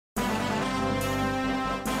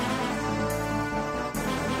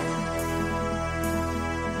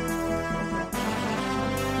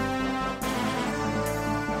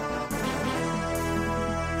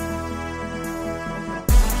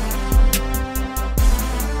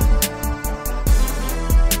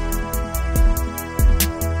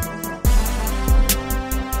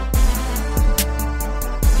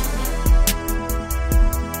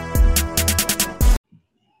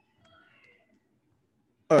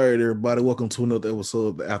All right, everybody. Welcome to another episode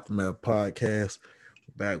of the Aftermath Podcast.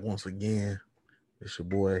 Back once again. It's your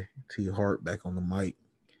boy T. Harp back on the mic.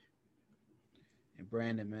 And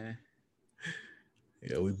Brandon, man.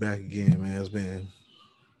 Yeah, we back again, man.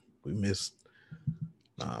 We missed.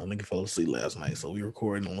 Nigga fell asleep last night, so we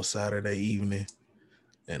recording on a Saturday evening,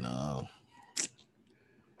 and man,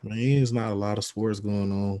 there's not a lot of sports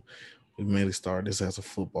going on. We mainly started this as a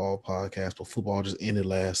football podcast, but football just ended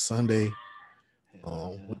last Sunday.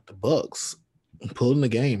 With the Bucs pulling the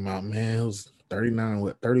game out, man. It was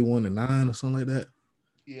 31-9 or something like that.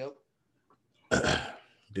 Yep.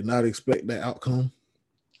 Did not expect that outcome.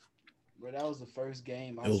 Bro, that was the first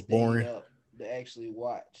game I was stayed boring. up to actually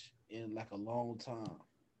watch in like a long time,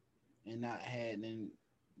 and not hadn't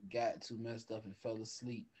got too messed up and fell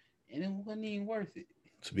asleep, and it wasn't even worth it.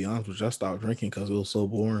 To be honest with you, I stopped drinking because it was so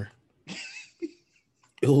boring.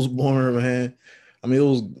 It was boring, man. I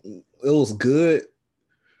mean, it was good.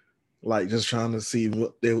 Like just trying to see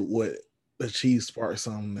what the Chiefs sparked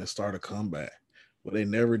something that started a comeback, but they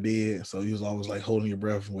never did. So he was always like holding your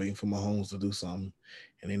breath and waiting for Mahomes to do something,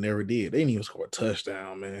 and they never did. They didn't even score a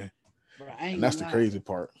touchdown, man. Bro, And that's the crazy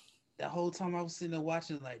part. That whole time I was sitting there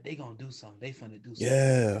watching, like they gonna do something. They finna do something.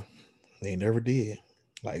 Yeah, they never did.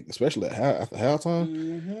 Like especially after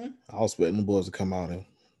halftime, I was expecting the boys to come out and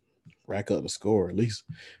rack up the score, at least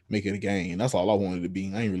make it a game. That's all I wanted to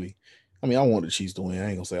be. I want the Chiefs to win. I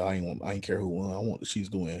ain't gonna say I ain't care who won. I want the Chiefs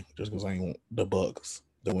to win just because I ain't want the Bucs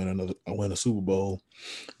to win a Super Bowl,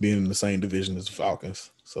 being in the same division as the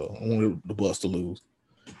Falcons. So I wanted the Bucs to lose.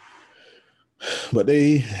 But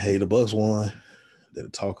the Bucs won. They're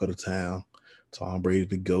the talk of the town. Tom Brady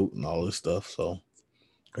the GOAT and all this stuff. So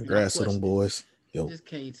congrats to them boys. Yo. Just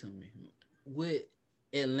came to me. What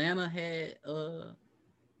Atlanta had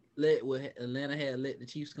let the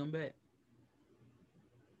Chiefs come back?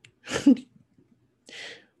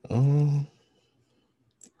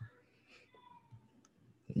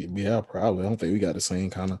 Yeah, probably. I don't think we got the same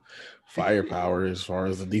kind of firepower as far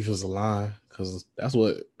as the defensive line, because that's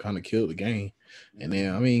what kind of killed the game. And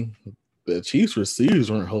then, the Chiefs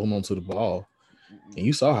receivers weren't holding on to the ball. And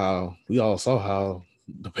we all saw how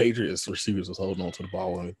the Patriots receivers was holding on to the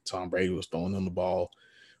ball when Tom Brady was throwing them the ball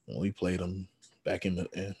when we played them back in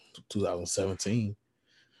 2017.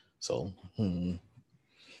 So,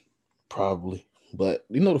 probably. But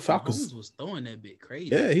the Falcons Mahomes was throwing that bit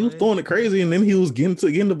crazy. Yeah, he was throwing it crazy, and then he was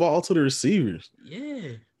getting the ball to the receivers.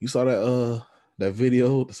 Yeah, you saw that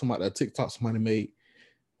video that TikTok somebody made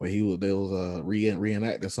where they was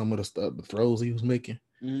reenacting some of the throws he was making,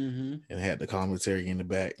 and had the commentary in the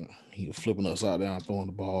back. He was flipping upside down, throwing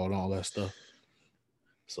the ball, and all that stuff.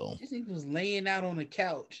 So he was laying out on the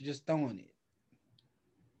couch just throwing it.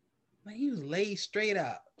 Like he was laid straight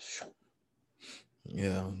out.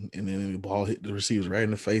 Yeah, and then the ball hit the receivers right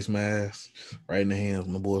in the face mask, right in the hands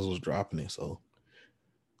when the boys was dropping it. So,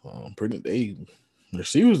 the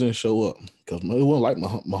receivers didn't show up because it wasn't like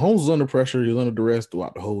Mahomes was under pressure. He was under duress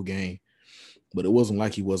throughout the whole game, but it wasn't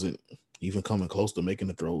like he wasn't even coming close to making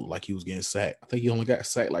the throw. Like he was getting sacked. I think he only got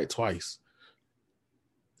sacked like twice,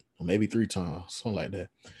 or maybe 3 times, something like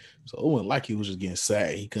that. So it wasn't like he was just getting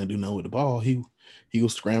sacked. He couldn't do nothing with the ball. He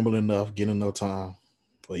was scrambling enough, getting enough time,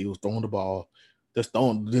 but he was throwing the ball. Just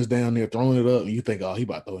down there, throwing it up, and you think, oh, he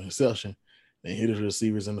about to throw an interception. Then hit his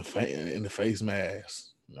receivers in the face mask,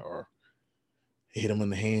 or hit them in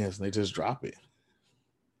the hands, and they just drop it.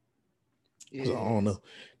 Yeah. So I don't know.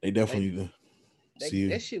 They definitely see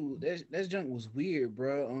that shit. That junk was weird,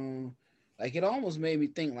 bro. Like it almost made me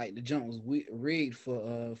think like the junk was rigged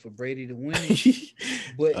for Brady to win.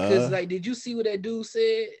 But because did you see what that dude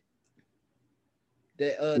said?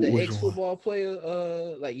 That the ex-football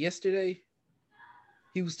player like yesterday.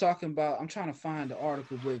 He was talking about, I'm trying to find the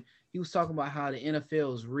article, but he was talking about how the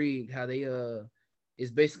NFL is rigged, how they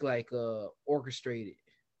it's basically like orchestrated.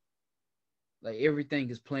 Like everything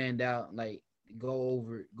is planned out, like they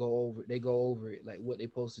go over it, like what they're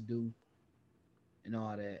supposed to do and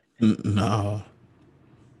all that. No.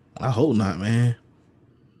 I hope not, man.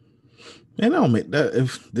 Man, I don't make that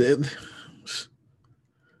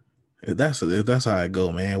if that's how it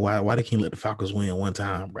go, man. Why they can't let the Falcons win one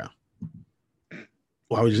time, bro?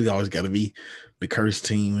 Why we just always got to be the cursed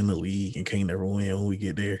team in the league and can't never win when we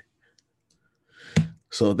get there?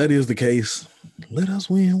 So if that is the case, let us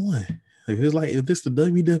win one. If this the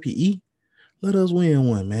WWE, let us win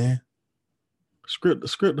one, man. Script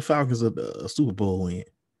the Falcons of the Super Bowl win.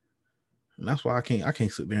 And that's why I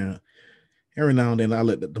can't sit there and every now and then I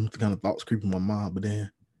let them kind of thoughts creep in my mind, but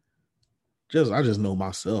then I just know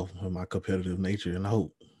myself and my competitive nature, and I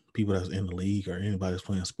hope people that's in the league or anybody that's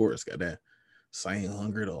playing sports got that same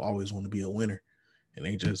hunger to always want to be a winner. and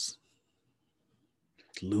they just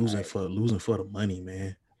losing right. for the money,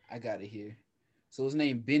 man. I got it here. So his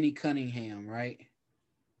name Benny Cunningham, right?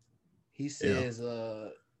 He Yeah, says,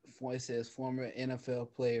 it says former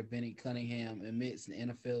NFL player Benny Cunningham admits the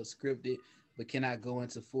NFL is scripted, but cannot go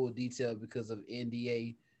into full detail because of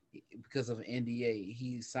NDA. Because of NDA,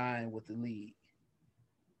 he signed with the league.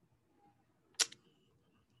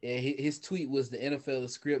 Yeah, his tweet was the NFL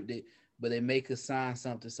is scripted, but they make us sign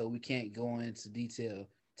something, so we can't go into detail.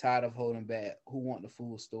 Tired of holding back. Who want the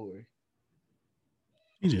full story?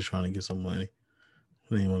 he's just trying to get some money.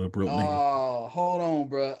 He ain't want a broke nigga. Oh, hold on,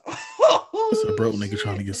 bro. It's a Oh broke nigga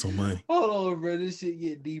trying to shit! get some money. Hold on, bro. This shit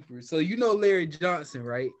get deeper. So you know Larry Johnson,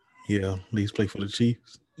 right? Yeah, he's play for the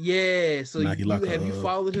Chiefs. Yeah. So Now he you like have you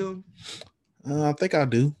followed him? I think I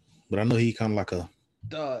do, but I know he kind of like a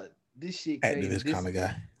Dog, this shit crazy. activist kind of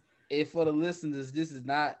guy. And for the listeners, this is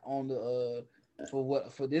not on the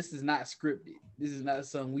for this is not scripted. This is not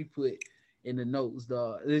something we put in the notes,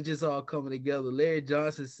 dog. It's just all coming together. Larry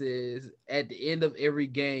Johnson says at the end of every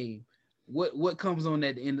game, what comes on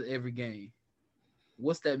at the end of every game?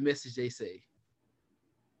 What's that message they say?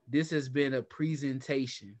 This has been a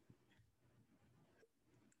presentation.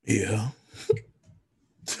 Yeah.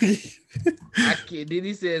 Then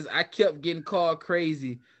he says I kept getting called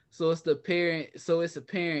crazy. So it's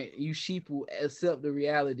apparent you sheep will accept the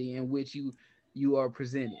reality in which you are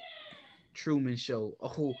presented. Truman Show.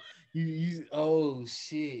 Oh, oh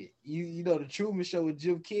shit. You know the Truman Show with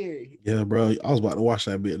Jim Carrey. Yeah, bro. I was about to watch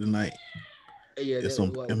that bit tonight. Yeah, It's that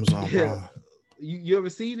on like Amazon yeah. Prime. You ever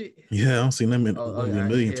seen it? Yeah, I've seen that Oh movie a yeah,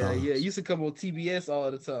 million hell yeah. It times. used to come on TBS all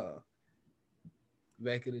the time.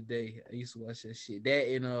 Back in the day, I used to watch that shit. That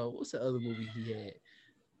and what's the other movie he had?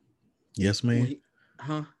 Yes, When man. he,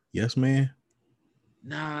 huh? Yes, man.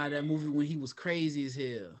 Nah, that movie when he was crazy as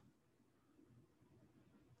hell.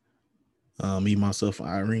 Me, myself, and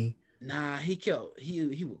Irene. Nah, he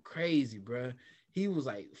was crazy, bro. He was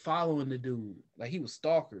like following the dude, like he was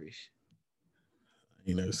stalkerish.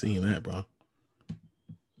 You never seen that, bro.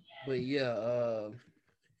 But yeah,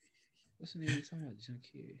 what's the name we talking about? Junk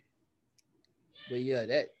here. But yeah,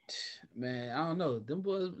 that man, I don't know. Them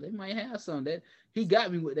boys, they might have some. That he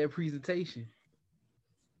got me with that presentation.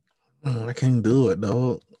 I can't do it,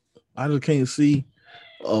 dog. I just can't see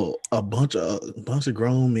a bunch of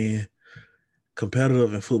grown men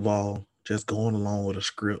competitive in football just going along with a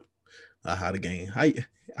script of how the game. How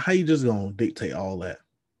you just gonna dictate all that?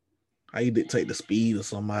 How you dictate the speed of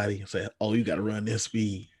somebody and say, oh, you got to run this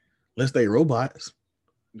speed? Unless they robots.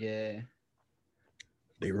 Yeah.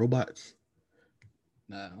 They robots.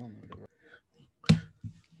 Nah, I don't know.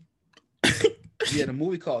 Yeah, the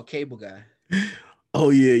movie called Cable Guy. Oh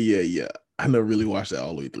yeah. I never really watched that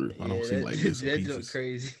all the way through. I don't Yeah, see like bits and that joke pieces.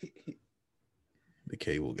 crazy. The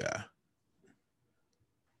Cable Guy.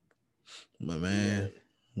 But Yeah. man,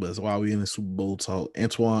 but that's why we in the Super Bowl talk.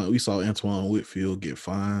 We saw Antoine Whitfield get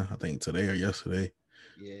fined, I think today or yesterday.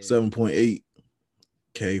 Yeah.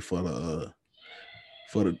 7.8K for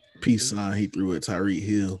the peace sign he threw at Tyreek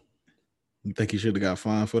Hill. You think he should have got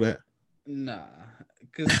fined for that? Nah,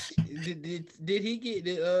 cause did he get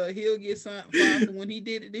the Hill get fined for when he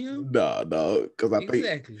did it to him? Nah, dog. Because I think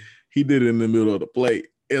Exactly. he did it in the middle of the play.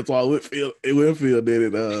 Antoine Whitfield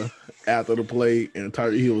did it after the play, and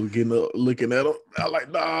Tyreek Hill was getting up, looking at him. I was like,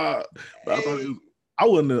 nah. But I thought I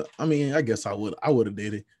wouldn't have. I mean, I guess I would have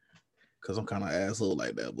did it because I'm kind of asshole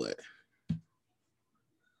like that. But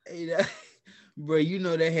hey, bro, you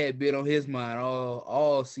know that had been on his mind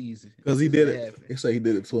all season. because he did it. They say he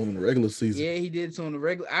did it to him in the regular season. Yeah, he did it to him in the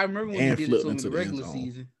regular. I remember when and he did it to him in the regular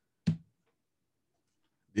season.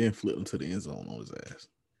 Then flipped into the end zone on his ass.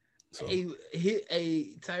 So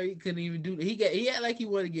Tyreek couldn't even do that. He had like he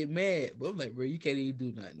wanted to get mad, but I'm like, bro, you can't even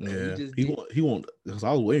do nothing. Yeah, he won't because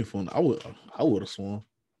I was waiting for him. I would have swung.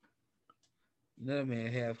 Another man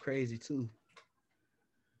half crazy too.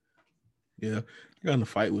 Yeah, I got in a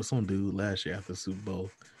fight with some dude last year after the Super Bowl.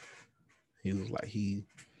 He was like he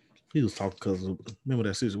was talking because remember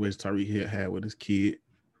that situation Tyreek had with his kid.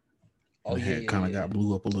 Oh yeah, kind of got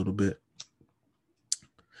blew up a little bit.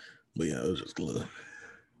 But yeah, it was just a little.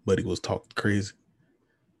 But he was talking crazy.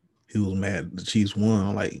 He was mad the Chiefs won.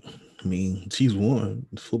 I'm like, I mean, Chiefs won.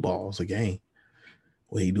 Football is a game.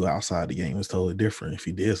 What he do outside the game is totally different. If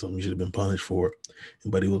he did something, he should have been punished for it.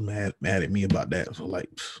 But he was mad at me about that. So like,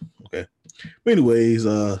 okay. But anyways,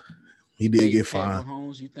 he did get fined.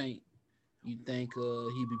 Mahomes, you think he'd be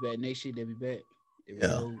back next year? They'll be back.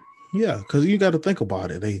 Yeah, because you got to think about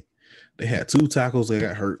it. They had 2 tackles that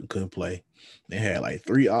got hurt and couldn't play. They had like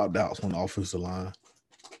 3 opt-outs on the offensive line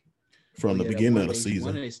from the beginning of the season.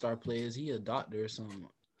 One of their star players, he a doctor or something.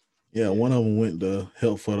 Yeah, one of them went to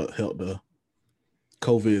help the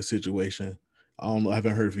COVID situation. I don't know. I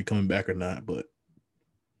haven't heard if he's coming back or not, but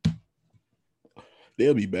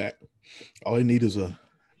they'll be back. All they need is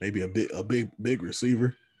maybe a big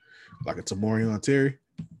receiver like a Tamorion Terry.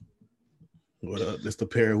 With just to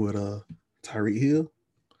pair with Tyreek Hill.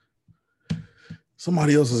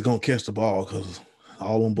 Somebody else is gonna catch the ball because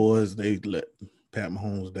all them boys they let Pat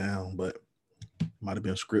Mahomes down, but might have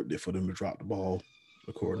been scripted for them to drop the ball.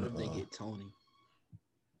 What According if to they get Tony?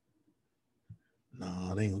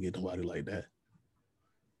 nah, they ain't gonna get nobody like that.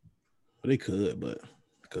 But they could, but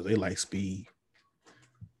because they like speed.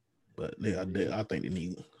 But I think they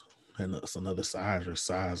need another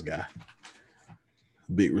size guy,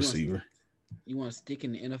 big You want receiver. you want to stick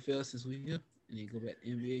in the NFL since we here, and then go back to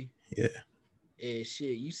NBA. Yeah, And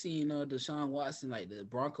shit, you seen Deshaun Watson, like the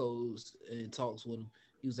Broncos in talks with him.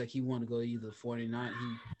 He was like he wanted to go to either 49.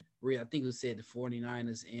 I think it said the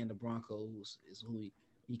 49ers and the Broncos is who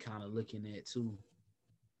he kind of looking at too.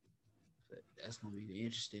 But that's gonna be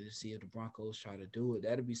interesting to see if the Broncos try to do it.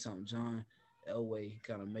 That'll be something John Elway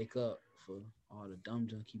kind of make up for all the dumb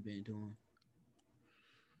junk he been doing.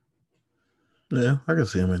 yeah, I can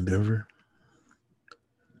see him in Denver.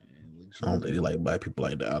 And with I don't Drew, think they like black people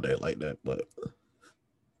like that out there like that, but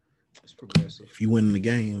it's progressive. if you win the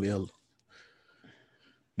game, they'll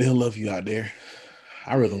love you out there.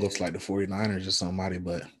 I rather go to Yeah, like the 49ers or somebody,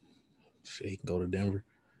 but shit, he can go to Denver.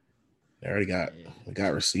 They already yeah.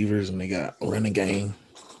 got receivers and they got running game.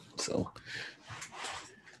 So,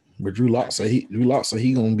 but Drew Lock said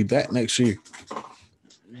he gonna be back next year.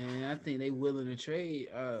 Man, I think they willing to trade.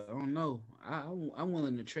 I don't know. I'm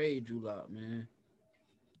willing to trade Drew Lock, man.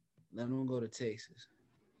 Let him go to Texas.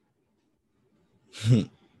 I'm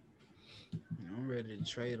ready to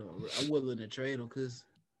trade him. I'm willing to trade him because,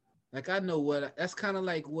 like, I know what that's kind of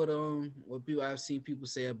like what people I've seen people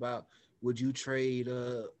say about would you trade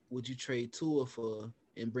Tua for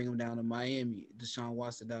and bring him down to Miami, Deshaun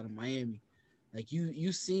Watson down to Miami, like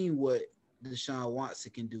you seen what Deshaun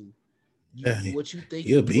Watson can do. Yeah, What you he a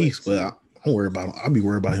thinking? What beast, but Tua? I don't worry about him. I'll be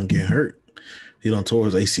worried about him getting hurt. He done tore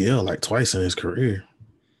his Yeah, ACL like twice in his career.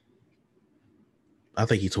 I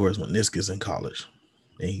think he tore his meniscus in college.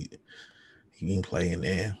 And he didn't play in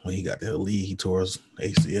there. When he got to the league, he tore his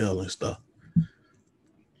ACL and stuff.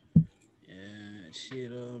 yeah,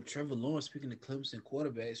 shit. Trevor Lawrence. Speaking of Clemson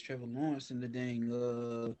quarterbacks, Trevor Lawrence in the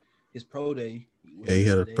dang his pro day Yeah, he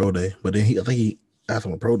had a yesterday. pro day, but then I think after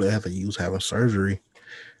the pro day, I think he was having surgery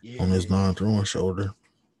on his Yeah, non-throwing shoulder.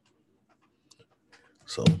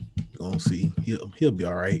 So gonna see. He'll be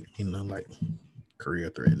all right. You know, like career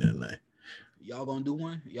threatening that. y'all gonna do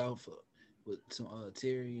one? Y'all for with some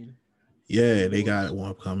Terry and Yeah, the they got boys.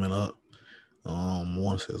 one coming up.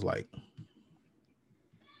 One says like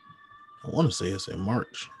I want to say it's in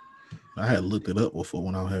March. I had looked it up before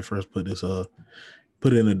when I had first put it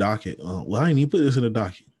in the docket. Well, I didn't even put this in the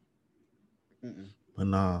docket, Mm-mm. but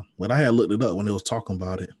nah. But I had looked it up when they was talking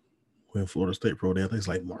about it when Florida State Pro Day. I think it's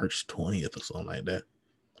like March 20th or something like that.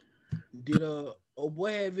 Did oh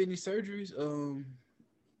boy have any surgeries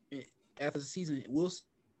eh, after the season? Wilson,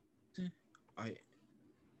 I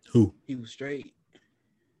Who? he was straight.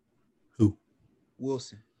 Who?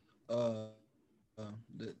 Wilson, the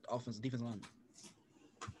offense defensive lineman.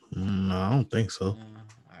 No, I don't think so. All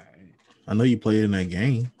right. I know you played in that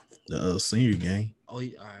game, the senior game. Oh, all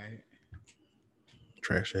right.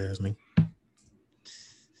 Trash ass nigga.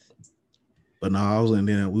 But no, I was in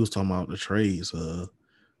there. We was talking about the trades.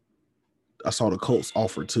 I saw the Colts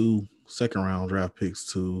offer 2 second-round draft picks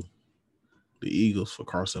to the Eagles for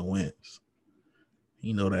Carson Wentz.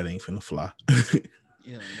 You know that ain't finna fly.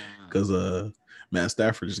 Yeah, nah. Because Matt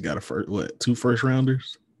Stafford just got 2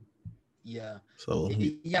 first-rounders. Yeah. So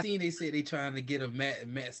Yeah, I seen they said they trying to get a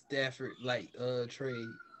Matt Stafford like trade.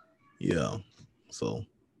 yeah. So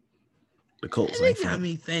the And Colts they ain't got finna.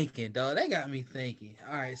 me thinking, dog. They got me thinking.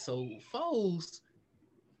 All right, so Foles,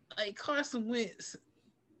 like Carson Wentz,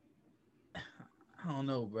 I don't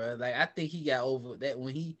know, bro. Like I think he got over that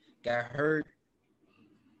when he got hurt.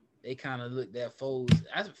 They kind of looked at Foles.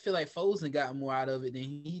 I feel like Foles got more out of it than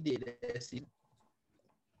he did that season.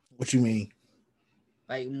 What you mean?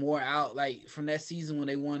 Like more out, like from that season when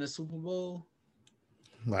they won the Super Bowl.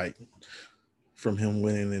 Like from him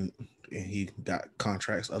winning and he got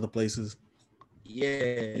contracts other places?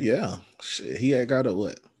 Yeah, Yeah. Shit, he had got a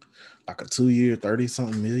what? Like a 2-year,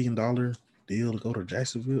 $30-something million deal to go to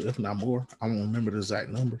Jacksonville, if not more. I don't remember the exact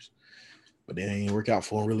numbers. But then it didn't work out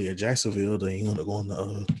for him really at Jacksonville. Then he ended up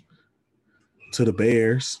going to the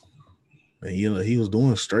Bears. And he was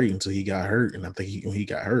doing straight until he got hurt. And I think when he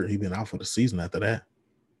got hurt, he been out for the season after that.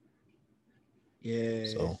 yeah.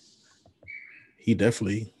 So he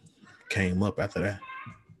definitely came up after that.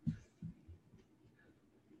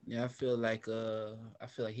 Yeah, I feel like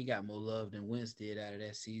he got more love than Wentz did out of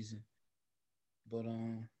that season. But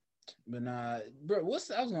but nah, bro. I was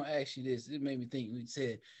gonna ask you this. It made me think. We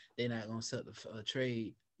said they're not gonna set the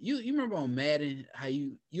trade. You remember on Madden how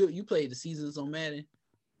you played the seasons on Madden?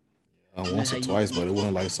 You know Once how or twice, but it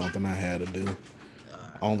wasn't like something I had to do. uh,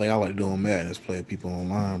 Only thing I like doing Madden is play people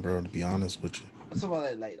online, bro. To be honest with you.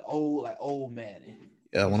 something like old Madden.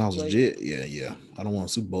 Yeah, You when used I to was play. legit, yeah. I don't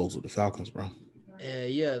want Super Bowls with the Falcons, bro.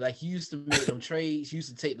 Yeah, like you used to make them trades. You used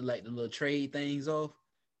to take the little trade things off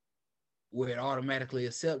where it automatically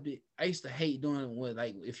accepted. I used to hate doing it when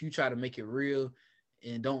like if you try to make it real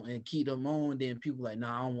and don't and keep them on, then people like,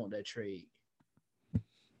 nah, I don't want that trade.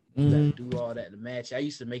 You got to Mm, do all that to match. I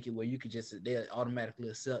used to make it where you could just they automatically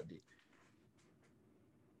accept it.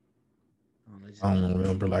 I don't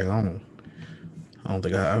remember. Like I don't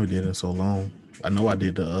think I ever did it so long. I know I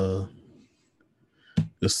did the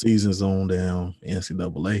seasons on down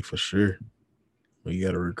NCAA for sure. But you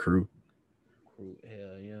got to recruit.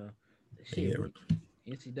 Hell yeah, shit.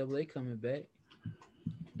 Yeah, NCAA coming back.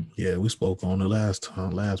 yeah. We spoke on the last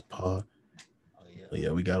time, last pod. Oh yeah, But yeah,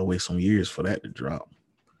 we gotta wait some years for that to drop.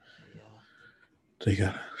 yeah. They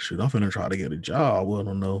got shoot. I'm finna try to get a job. Well, I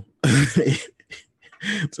don't know.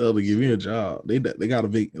 Tell them to give me a Shit. job. They got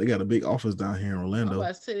a big office down here in I'm Orlando.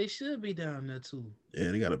 about to say they should be down there too.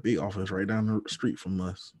 Yeah, they got a big office right down the street from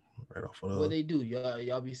us, right off of What the. they do?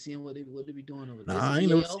 Y'all be seeing what they be doing over there. It's Nah, an I ain't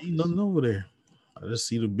EA never seen office. nothing over there. I just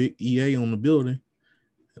see the big EA on the building,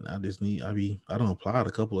 and I just need. I don't applied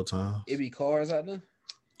a couple of It times. be cars out there.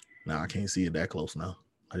 Nah, I can't see it that close now.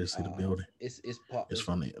 I just see the building. It's It's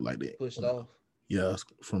from the like the pushed off. yeah, it's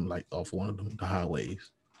from like off one of the highways.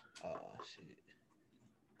 Oh shit.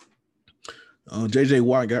 JJ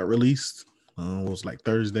Watt got released. Was like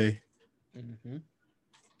Thursday. Mm-hmm.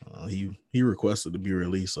 He requested to be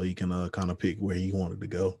released so he can kind of pick where he wanted to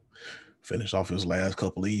go. Finish off his last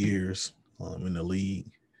couple of years in the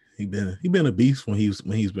league. He been a beast when he's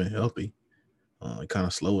been healthy. It kind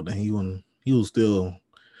of slowed down. He was still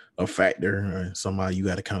a factor and somebody you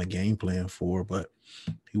got to kind of game plan for, but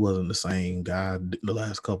he wasn't the same guy the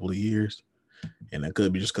last couple of years. And that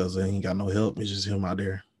could be just because he ain't got no help. It's just him out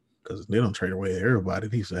there because they don't trade away everybody.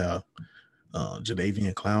 They used to have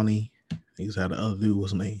Jadavian Clowney. He used to have the other dude,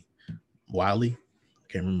 what's his name? Wiley.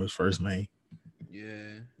 I can't remember his first name.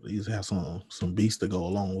 Yeah. He used to have some beasts to go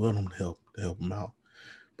along with him to help him out.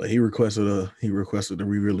 But he requested a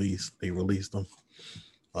re-release. They released him.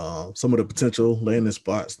 Some of the potential landing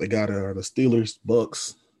spots they got are the Steelers,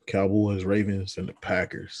 Bucs, Cowboys, Ravens, and the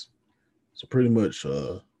Packers. So pretty much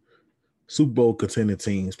Super Bowl contending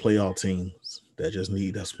teams, playoff teams that just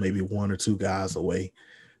need that's maybe one or two guys away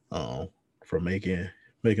um, from making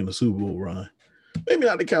the Super Bowl run. Maybe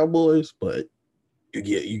not the Cowboys, but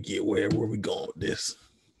you get where we going with this.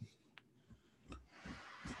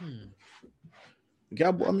 Hmm.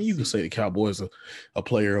 Cowboy, I I can mean, you can see. say the Cowboys are a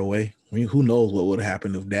player away. I mean, who knows what would have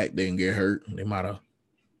happened if Dak didn't get hurt? They might have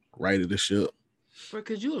righted the ship. Bro,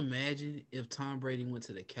 could you imagine if Tom Brady went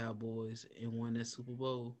to the Cowboys and won that Super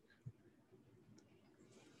Bowl?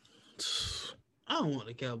 I don't want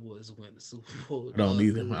the Cowboys to win the Super Bowl, I don't dog.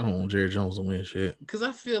 either. I don't want Jerry Jones to win shit. Cause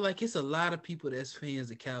I feel like it's a lot of people that's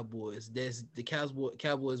fans of Cowboys. That's the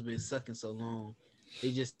Cowboys been sucking so long.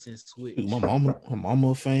 They just didn't switch. My mama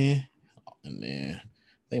a fan, and then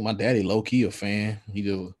I think my daddy low key a fan. I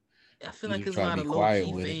feel He like just there's a try to lot be of low quiet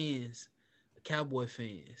key with it. fans, Cowboy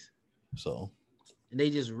fans, So and they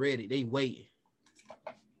just ready. They waiting.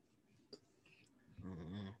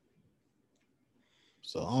 Uh-uh.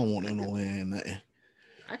 so I don't want I him to could win nothing.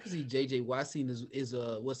 I could see JJ Watson is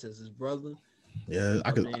what's his brother Yeah, I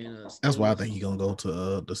up could. there in That's why I Steelers. think he gonna go to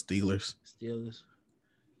the Steelers Steelers.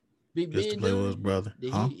 Big just to Ben play with his done? brother,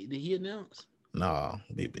 huh? Did he announce? Nah,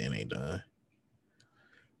 Big Ben ain't done.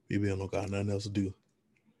 Big Ben don't got nothing else to do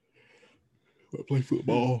but play Hmm.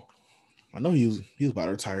 football. I know he was about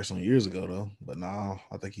to retire some years ago though, but nah,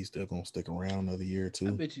 I think he's still gonna stick around another year or I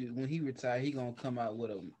two. bet you when he retire, he gonna come out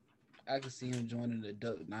with a. I can see him joining the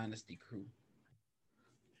Duck Dynasty crew.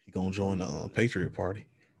 He gonna join the Patriot Party.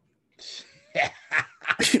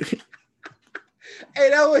 Hey,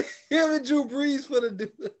 that was him and Drew Brees for the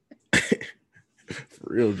dude.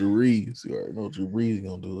 For real, Drew Brees. You already know Drew Brees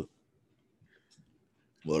gonna do it.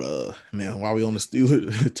 But man, while we on the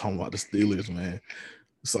Steelers, talking about the Steelers, man.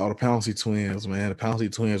 Saw the Pouncey twins, man. The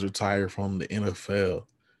Pouncey twins retired from the NFL.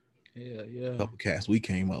 Yeah, yeah. Couple cats we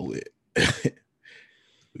came up with.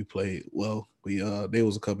 We played well. They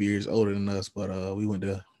was a couple years older than us, but we went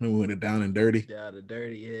to Down and Dirty. Down the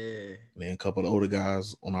dirty, yeah. And then a couple of the older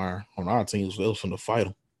guys on our teams was from the fight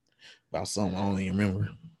them about something I don't even remember.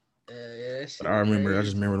 Yeah, that But shit I crazy.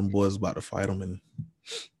 just remember them boys about to fight them, and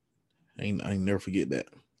I ain't never forget that.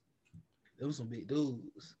 There was some big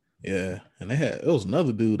dudes. Yeah, and it was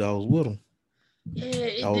another dude that was with them. Yeah,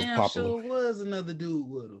 That it was damn popular. sure was another dude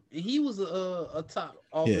with him, and he was a top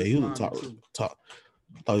Yeah, he offensive was a lineman too. top.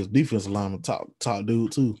 I thought he was defensive lineman, top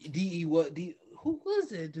dude too. Who was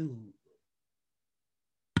that dude?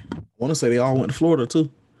 I want to say they all went to Florida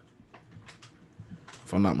too,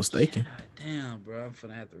 if I'm not mistaken. God damn, bro, I'm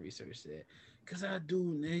finna have to research that because I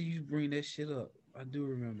do. Now you bring that shit up, I do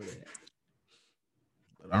remember that.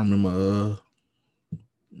 But I remember,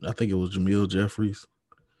 I think it was Jamil Jeffries,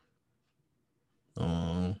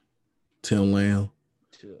 Tim Lamb.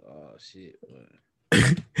 Oh shit,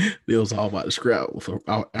 It was all about the scrap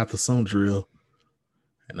after some drill,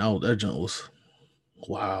 and that jump was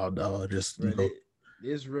wild, dog. Just bro.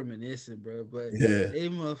 This reminiscent, bro. But yeah, they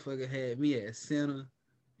motherfucker had me at center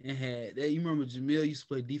and had that. You remember Jamil used to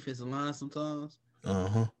play defensive line sometimes.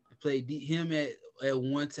 uh-huh. Played him at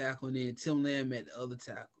one tackle and then Tim Lamb at the other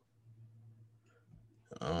tackle.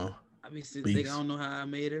 I be sitting thinking I don't know how I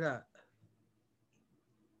made it out.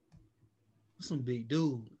 Some big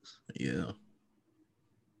dudes. Yeah.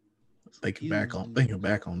 Thinking back on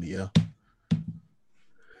the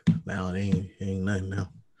now it ain't nothing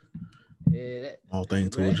now. Yeah, All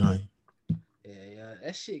things to a giant. Yeah,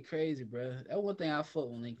 that shit crazy, bro. That one thing I fuck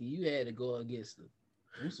with Lincoln. You had to go against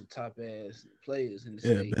some top ass players in the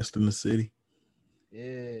state. Yeah, best in the city.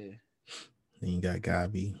 Yeah. Then you got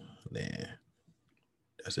Gabi. Then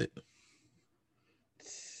that's it.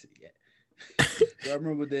 Yeah. Bro, I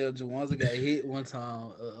remember Dale Jawanza got hit one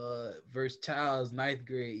time versus Child's 9th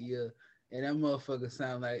grade year. And that motherfucker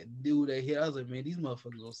sounded like dude that hit. I was like, man, these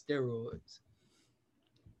motherfuckers on steroids.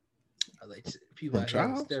 I was like, people From out here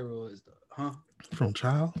on Child? steroids, though. Huh? From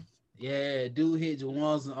Child? Yeah, dude hit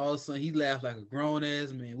Jawanza and all of a sudden he laughed like a grown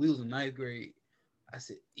ass man. We was in 9th grade. I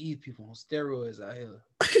said, these people on steroids out here.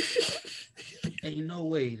 Ain't no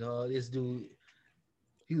way, dog. This dude,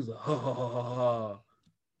 he was like, ha ha ha ha ha.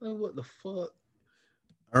 Like, what the fuck?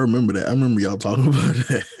 I remember that. I remember y'all talking about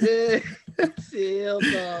that. Yeah. I said, hell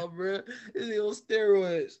no, bro. This is on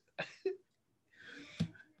steroids.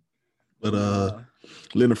 But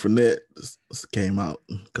Leonard Fournette came out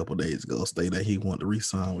a couple days ago, stated that he wanted to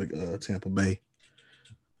re-sign with Tampa Bay.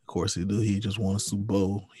 Of course he do. He just won a Super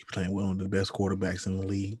Bowl. He playing one of the best quarterbacks in the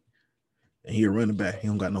league. And he a running back. He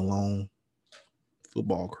don't got no long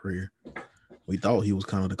football career. We thought he was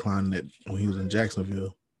kind of declining that when he was in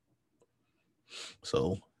Jacksonville.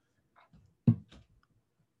 So,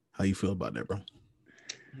 how you feel about that, bro?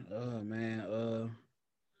 Oh man,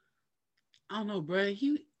 I don't know, bro. I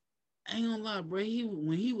ain't gonna lie, bro.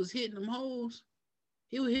 When he was hitting them holes,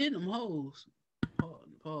 he was hitting them holes.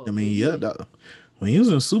 Pause. I mean, yeah, when he was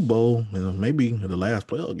in the Super Bowl, maybe in the last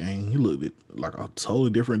playoff game, he looked like a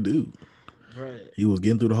totally different dude. Right. He was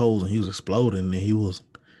getting through the holes and he was exploding, and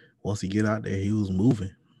once he get out there, he was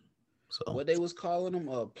moving. So what they was calling him,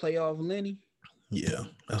 playoff Lenny. Yeah,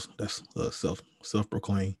 that's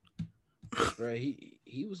self-proclaimed. Bro,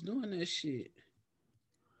 he was doing that shit.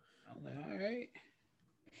 I was like, all right,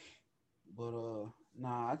 but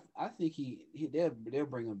nah, I think they'll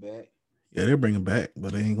bring him back. Yeah, they'll bring him back,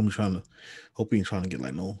 but they ain't gonna be trying to. Hope he ain't trying to get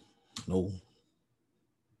like no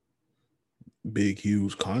big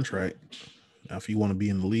huge contract. Now, if you want to be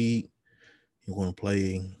in the league, you want to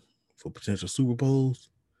play for potential Super Bowls,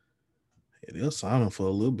 yeah, they'll sign him for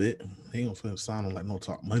a little bit. They ain't gonna sign him like no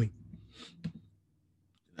top money.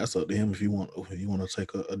 That's up to him if you want to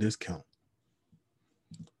take a discount.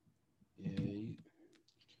 Yeah,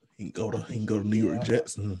 he can go to New York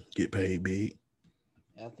Jets and get paid big.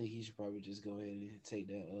 I think he should probably just go ahead and take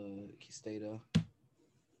that stay there.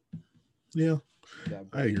 Yeah,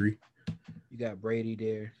 I agree. You got Brady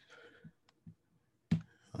there.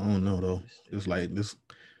 I don't know though. It's like this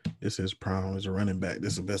is prime as a running back.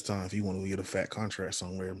 This is the best time if you want to get a fat contract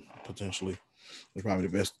somewhere. Potentially, it's probably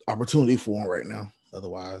the best opportunity for him right now.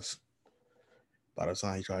 Otherwise, by the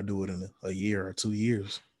time he try to do it in a year or 2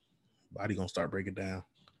 years, body gonna start breaking down.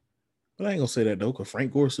 But I ain't gonna say that though, because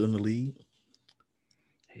Frank Gore's in the league.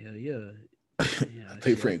 Hell yeah. I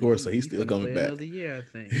think Frank Gore, so he's still coming back. Another year, I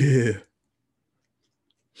think. Yeah.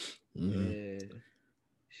 Mm-hmm. Yeah.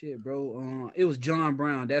 Shit, bro. It was John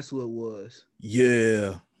Brown. That's who it was.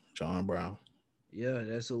 Yeah, John Brown. Yeah,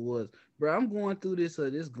 that's who it was. Bro, I'm going through this.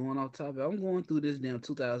 This going off topic. I'm going through this damn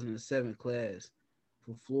 2007 class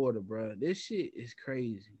for Florida, bro. This shit is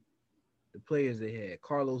crazy. the players they had: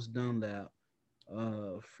 Carlos Dunlap,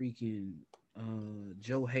 freaking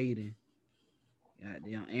Joe Hayden,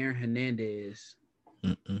 goddamn Aaron Hernandez.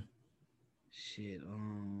 Mm-mm. Shit,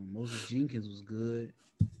 Moses Jenkins was good.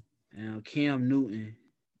 Cam Newton,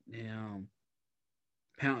 damn,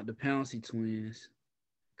 the Pouncey twins,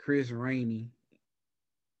 Chris Rainey.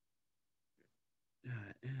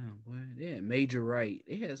 God damn, boy, they had Major Wright.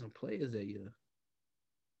 They had some players that year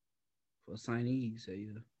for signees that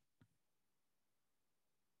year.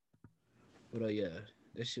 But yeah,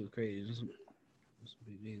 that shit was crazy. Some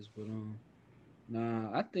big niggas. But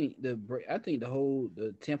nah, I think the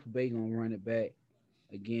Tampa Bay gonna run it back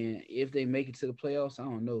again if they make it to the playoffs. I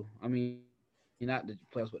don't know. I mean, not the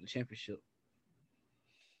playoffs, but the championship.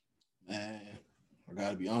 Man, I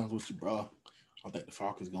gotta be honest with you, bro. I think the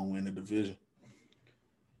Falcons gonna win the division.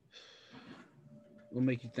 What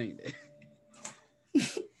make you think that?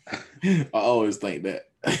 I always think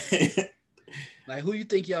that. Like, who you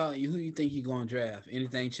think you gonna draft?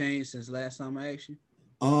 Anything changed since last time I asked you?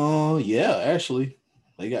 Yeah, actually,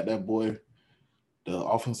 they got that boy, the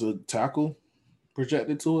offensive tackle,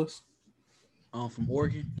 projected to us. From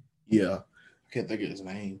Oregon. Yeah, I can't think of his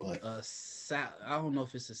name, but I don't know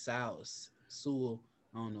if it's a Sewell.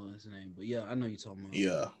 I don't know his name, but yeah, I know you're talking about.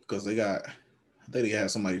 yeah, because I think they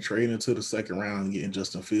had somebody trading into the second round and getting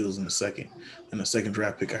Justin Fields in the second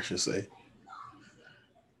draft pick, I should say.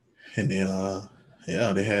 And then,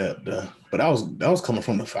 yeah, they had, but that was coming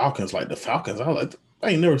from the Falcons. Like the Falcons, I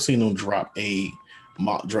ain't never seen them drop a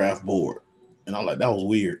mock draft board, and I'm like, that was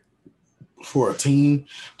weird for a team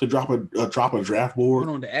to drop a draft board.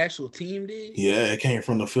 Hold on, the actual team did. Yeah, it came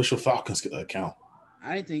from the official Falcons account.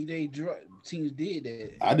 I didn't think teams did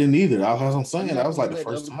that. I didn't either. That's what I'm You're saying. not That was supposed like to the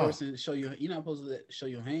let the first other time. person show you. You're not supposed to show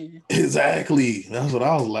your hand. Exactly. That's what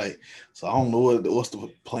I was like. So I don't know what's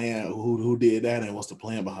the plan, who did that, and what's the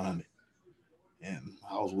plan behind it. And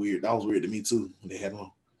I was weird. That was weird to me too.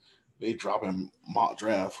 They dropping mock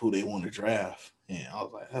draft who they want to draft, and I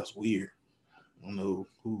was like, that's weird. I don't know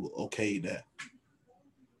who okayed that,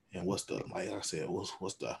 and what's the like I said,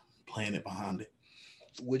 what's the planet behind it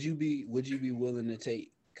Would you be willing to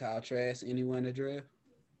take Kyle Trask anyone in the draft?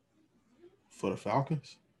 for the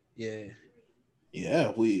Falcons? Yeah. Yeah,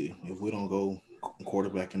 if we don't go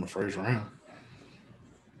quarterback in the first round,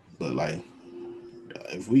 but like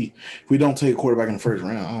if we don't take a quarterback in the first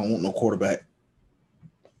round, I don't want no quarterback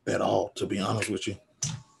at all. To be honest with you,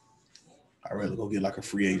 I'd rather go get like a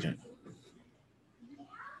free agent.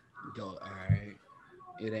 Go. All right.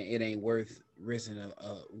 It ain't worth risking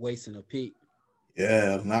wasting a pick.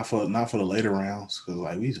 Yeah, not for the later rounds because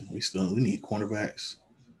like we need cornerbacks.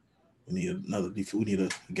 We need another we need a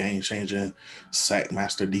game changing sack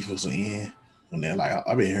master defensive end. And then like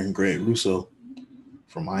I've been hearing Greg Russo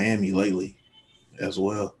from Miami lately as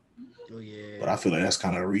well. Oh But yeah. I feel like that's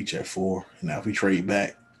kind of a reach at 4. Now if we trade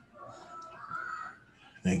back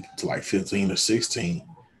and to like 15 or 16,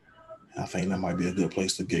 I think that might be a good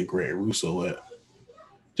place to get Greg Russo at.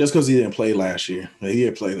 Just because he didn't play last year. He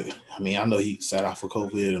didn't play. I mean, I know he sat out for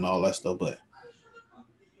COVID and all that stuff, but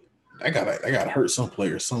that gotta hurt some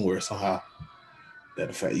players somewhere somehow. That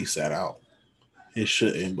the fact he sat out, it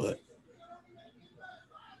shouldn't.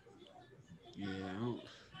 Yeah.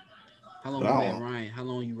 How long But with I Matt don't, Ryan? How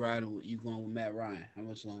long you riding? You going with Matt Ryan? How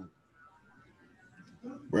much longer?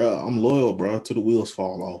 bro. I'm loyal, bro, till the wheels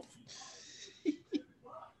fall off.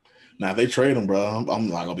 Now if they trade him, bro, I'm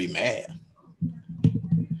not gonna be mad.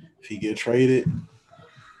 If he get traded,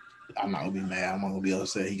 I'm not gonna be mad. I'm not gonna be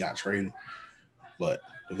upset he got traded. But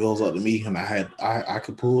if it was up to me and I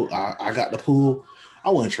could pull, I got the pull, I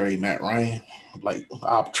wouldn't trade Matt Ryan. Like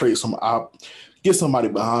I'll get somebody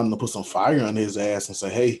behind him to put some fire on his ass and say,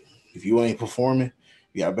 hey, if you ain't performing,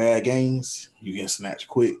 you got bad games, you get snatched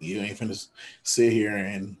quick. You ain't finna sit here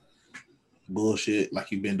and bullshit like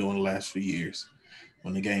you've been doing the last few years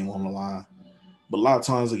when the game on the line. But a lot of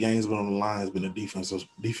times the game's been on the line has been the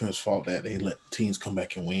defense fault that they let teams come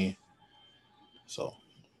back and win. So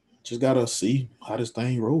just gotta see how this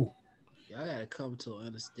thing roll. Y'all gotta come to an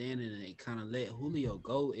understanding and kind of let Julio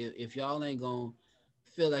go. If y'all ain't gonna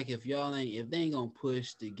feel like if they ain't gonna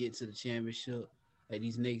push to get to the championship like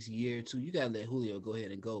these next year or two, you gotta let Julio go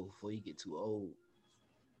ahead and go before he get too old.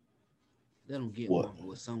 Let him get What? one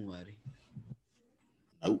with somebody.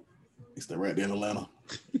 Nope. He's still right there in Atlanta.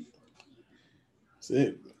 That's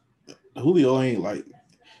it. Julio ain't like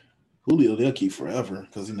Julio. They'll keep forever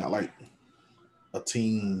because he's not like a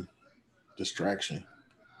team distraction.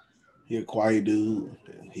 He a quiet dude.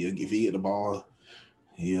 He'll if he get the ball,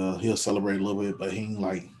 he'll celebrate a little bit, but he ain't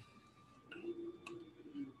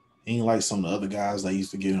like some of the other guys that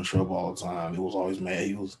used to get in trouble all the time. He was always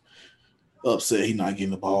mad. upset he not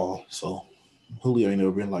getting the ball. So Julio ain't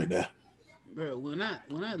never been like that. Bro, when I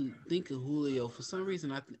think of Julio, for some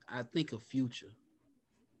reason I think of Future.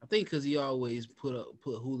 I think because he always put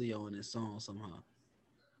Julio in his song somehow.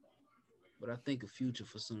 But I think of Future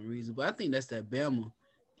for some reason. But I think that's that Bama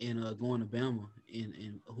and going to Bama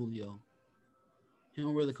and Julio. He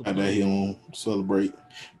don't really Like that he complain. don't celebrate.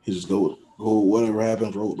 He just go whatever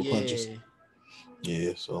happens, roll with the punches. Yeah,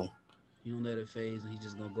 Yeah, so he don't let it phase, and he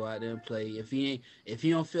just gonna go out there and play. If he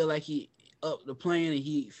don't feel like he up the playing and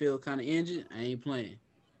he feel kind of injured, I ain't playing.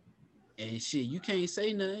 And shit, you can't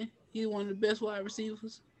say nothing. He's one of the best wide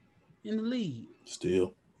receivers in the league.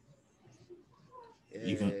 still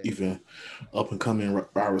Yeah, even up and coming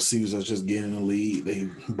wide receivers that's just getting in the league, they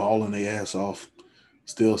balling their ass off.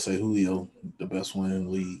 Still say Julio the best one in the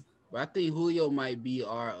league. but I think Julio might be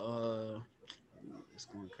our it's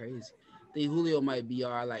going crazy. I think Julio might be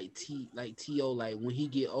our like T.O. Like when he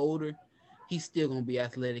get older, he's still gonna be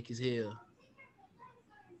athletic as hell,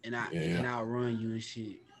 and I Yeah, and I'll run you and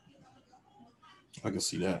shit. I can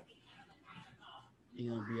see that. He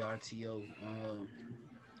gonna be our T.O.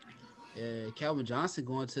 Calvin Johnson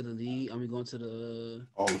going to the league. I mean, going to the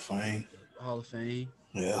Hall of Fame. Hall of Fame.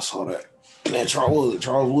 Yeah, I saw that. And then Charles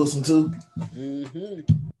Wilson too. Mm-hmm.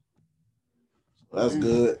 That's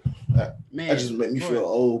good. That just Man, make me feel bro.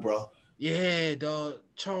 old, bro. Yeah, dog.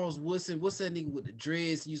 Charles Woodson. What's that nigga with the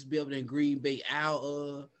dreads? He used to be up there in Green Bay.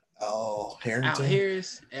 Oh, Al Harrington,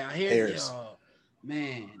 Harris. Al Harris. Harris. Yeah,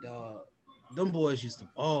 man, dog. Them boys used to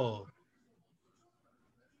ball.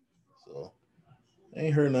 So I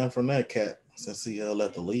ain't heard nothing from that cat since he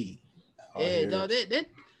left the league. Al Yeah, dog. Harris.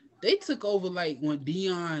 They took over like when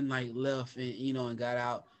Dion like left and and got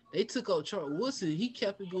out. They took up Charles Woodson. He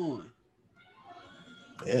kept it going.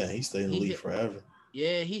 Yeah, he stayed in the league He forever.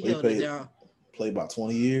 yeah, he Well, he held it down. played about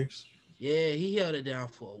 20 years. Yeah, he held it down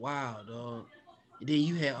for a while, dog. And then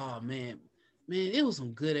you had man, it was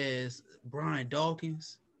some good ass Brian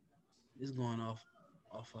Dawkins. It's going off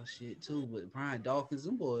our shit too, but Brian Dawkins,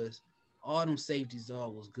 them boys, all them safeties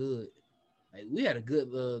all was good. Like we had a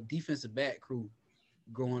good defensive back crew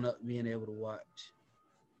growing up, being able to watch.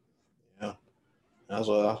 Yeah, that's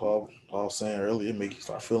what I was saying earlier. It make you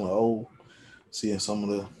start feeling old, seeing some of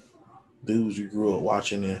the dudes you grew up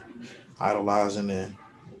watching and idolizing and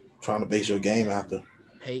trying to base your game after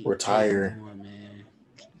Peyton retire, going, man,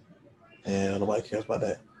 and nobody cares about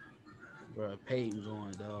that. bro. Peyton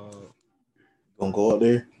going, dog. Gonna go up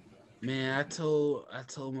there. Man, I told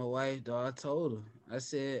my wife, dog. I told her. I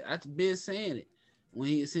said I've been saying it when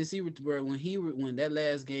he since he bro, when that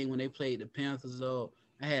last game when they played the Panthers, dog.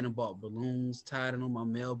 I had him bought balloons, tied it on my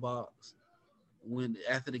mailbox. When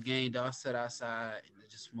after the game, dog, I sat outside and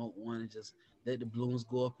just smoked one and just let the balloons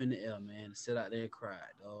go up in the air, man. And sit out there and cried,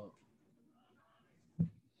 dog.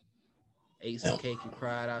 Ate some Yeah, cake and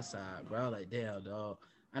cried outside, bro. I was like, damn, dog.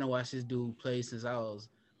 I done watched this dude play since I was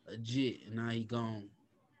a jit, and now he gone.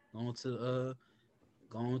 Going to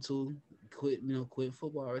going to quit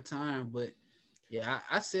football, retiring. But yeah,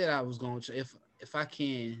 I said I was going to if I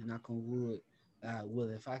can, knock on wood, I will.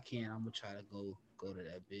 If I can, I'm gonna try to go to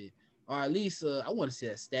that bit, or at least I want to see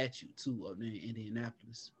that statue too up there in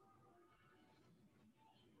Indianapolis.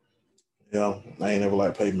 yeah. I ain't never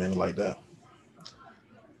liked Peyton Manning like that.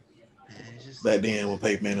 Man, it's just Back then, when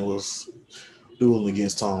Peyton Manning was dueling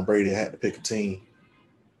against Tom Brady, I had to pick a team.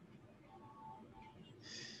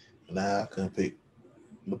 Nah, I couldn't pick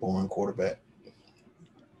the boring quarterback.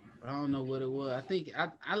 I don't know what it was. I think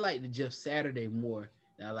I like the Jeff Saturday more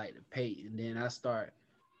than I like the Peyton. Then I start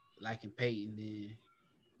liking Peyton. Then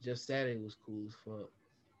Jeff Saturday was cool as fuck.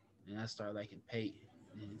 And I started liking Peyton.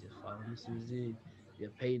 And just following him since then. Yeah,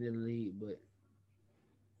 Peyton in the league, but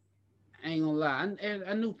I ain't gonna lie.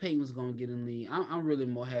 I knew Peyton was gonna get in the league. I'm really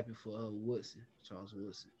more happy for Woodson, Charles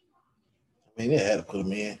Woodson. I mean, they had to put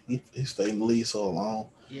him in. He stayed in the league so long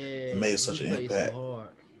and Yeah, made he such an played so impact. hard.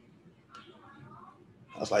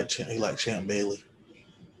 I was like, he like Champ Bailey.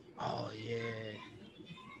 Oh yeah,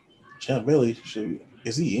 Champ Bailey,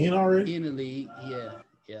 is he in already? he in the league. Yeah,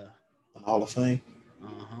 yeah. In the Hall of Fame? Uh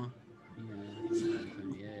huh. He in the Hall of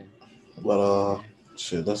Fame. Yeah, But yeah.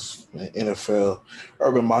 shit, that's NFL.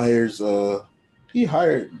 Urban Myers, he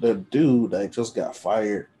hired the dude that just got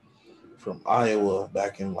fired from Iowa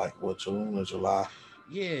back in like what June or July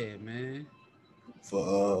Yeah, man.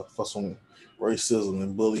 for some racism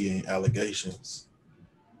and bullying allegations.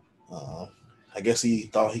 Uh, I guess he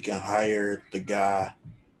thought he can hire the guy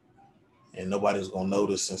and nobody's gonna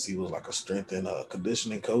notice since he was like a strength and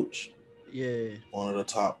conditioning coach, Yeah. one of the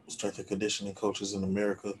top strength and conditioning coaches in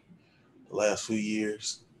America the last few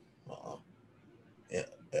years. Uh, yeah.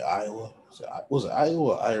 at Iowa. Was it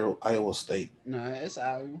Iowa or Iowa State? Nah, it's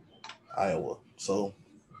Iowa. Iowa. So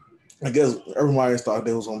I guess everybody thought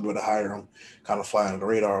they was going to be able to hire him, kind of flying the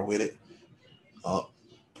radar with it. Uh,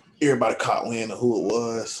 Everybody caught wind of who it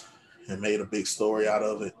was and made a big story out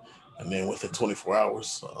of it. And then within 24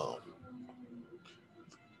 hours,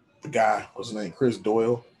 the guy was named Chris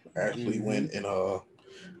Doyle actually Mm-hmm. went and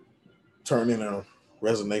turned in a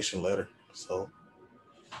resignation letter. So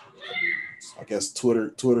I guess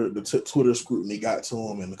Twitter scrutiny got to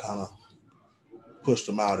him and kind of pushed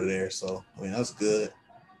him out of there. So I mean that's good.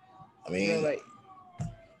 I Bro, mean, like,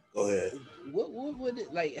 go ahead. what would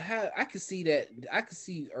it like? How I could see that? I could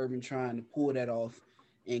see Urban trying to pull that off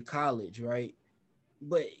in college, right?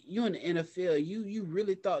 But you in the NFL, you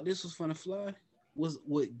really thought this was gonna fly? Was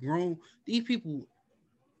what grown these people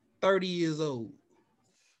 30 years old?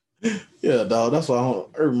 Yeah, dog. That's why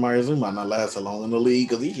Urban Myers he might not last so long in the league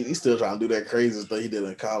because he's still trying to do that crazy stuff he did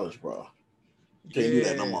in college, bro. You can't do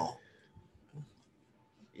that no Yeah, more.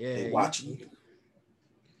 They yeah, watching you.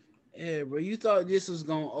 yeah, bro. You thought this was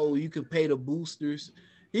gonna you can pay the boosters.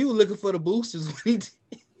 He was looking for the boosters when he did.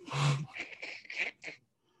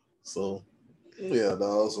 So yeah,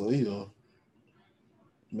 dog. So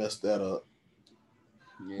messed that up.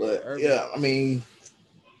 Yeah, But Urban. yeah, I mean,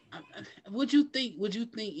 Would you think? Would you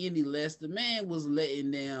think any less? The man was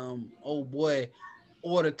letting them, oh boy,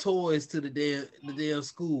 order toys to the damn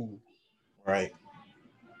school. right.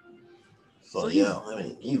 So So yeah, I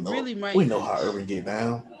mean, he really we might. know how Urban get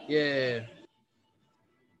down. Yeah,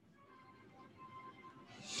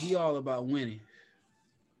 he all about winning.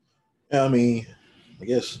 Yeah, I mean, I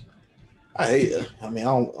guess I hate it. I mean, I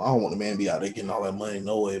don't want the man to be out there getting all that money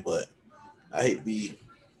no way, but I hate to be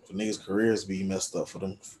for niggas' careers to be messed up for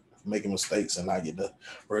them for making mistakes and not get to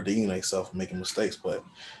redeem themselves for making mistakes. But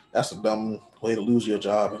that's a dumb way to lose your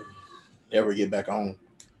job and never get back on.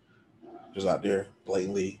 Just out there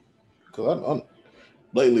blatantly, because I'm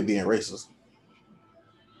blatantly being racist.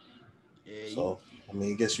 Yeah, So I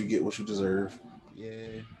mean, I guess you get what you deserve.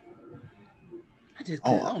 yeah. I just I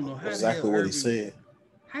could. I don't don't know know how the hell exactly what he Urban. said.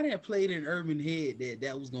 How that played in Urban head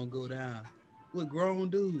that was gonna go down with grown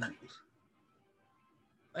dudes.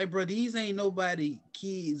 Like, bro, these ain't nobody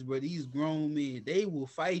kids, bro. These grown men. They will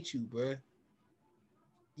fight you, bro.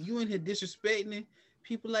 You in here disrespecting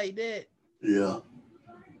people like that. Yeah,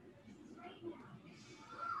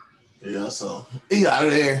 yeah. So he out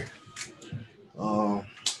of there. Um,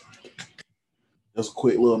 just a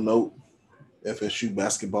quick little note: FSU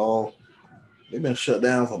basketball. They've been shut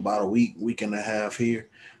down for about a week and a half here.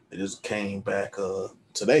 They just came back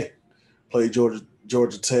today. Played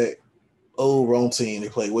Georgia Tech. Oh, wrong team. They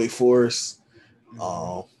played Wake Forest.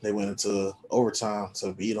 Mm-hmm. They went into overtime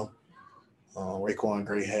to beat them. Raekwon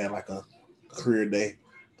Gray had like a career day.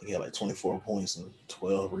 He had like 24 points and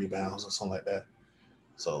 12 rebounds or something like that.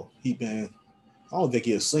 So he been, I don't think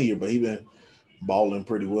he's a senior, but he been balling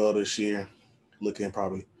pretty well this year. Looking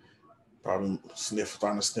probably starting to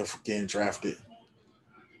sniff getting drafted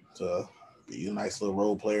to be a nice little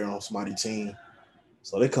role player on somebody's team.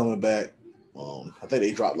 So they coming back. I think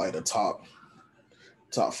they dropped like the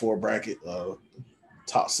top four bracket,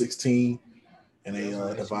 top 16, and Yeah, they I was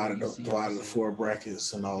gonna ask you what EC divided the also. four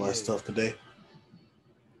brackets and all that Yeah, stuff today.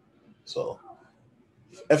 So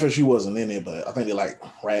FSU wasn't in it, but I think they like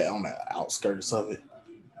right on the outskirts of it.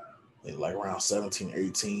 They like around 17,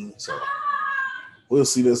 18. So we'll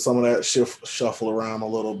see that some of that shuffle around a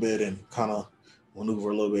little bit and kind of maneuver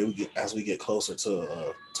a little bit as we get closer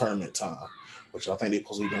to tournament time, which I think they're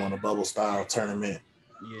supposed to be doing a bubble style tournament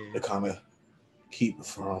yeah, to kind of keep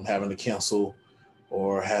from having to cancel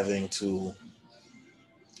or having to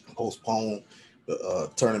postpone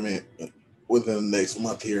the tournament within the next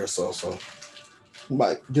month here or so. So we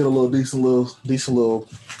might get a decent little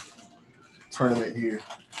tournament here.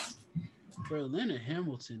 bro. Leonard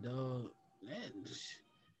Hamilton, dog. That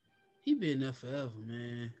he been there forever,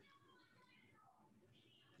 man.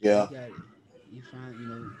 He Yeah, got it. He find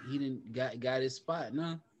he didn't got his spot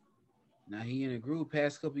now. Now he in a groove.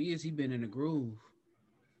 Past couple years, he been in a groove.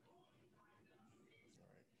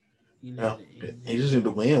 He yeah. had it. He just need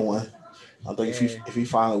to win one. I think Yeah. if he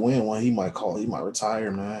finally win one, he might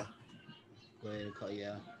retire, man. Go ahead and call.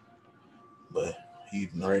 Yeah. But he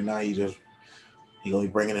right now he gonna be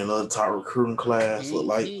bringing in another top recruiting class.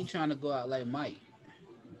 Look He ain't trying to go out like Mike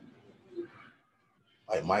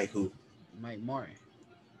who. Mike Martin.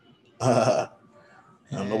 I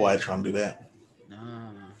don't know why Yeah. trying to do that.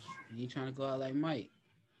 Nah. He ain't trying to go out like Mike.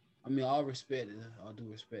 I mean, all due respect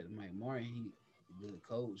to Mike Martin. He a good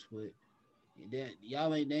coach, but they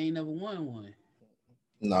ain't never won one.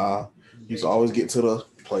 Nah, he used to always Basically. get to the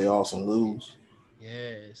playoffs and lose.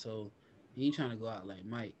 Yeah, so he ain't trying to go out like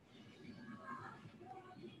Mike.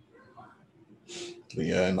 But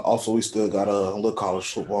yeah, and also we still got a little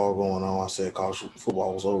college football going on. I said college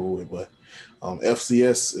football was over with, but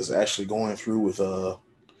FCS is actually going through with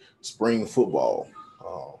spring football.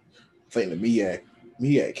 I think the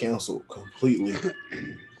MEAC canceled completely.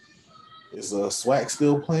 Is SWAC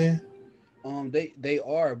still playing? They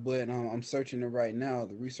are, but I'm searching it right now.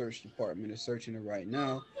 The research department is searching it right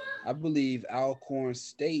now. I believe Alcorn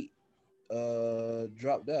State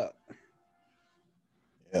dropped out.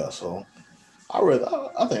 Yeah, so I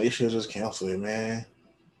think they should just cancel it, man.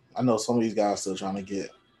 I know some of these guys still trying to get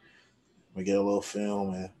a little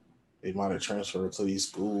film, and they might have transferred to these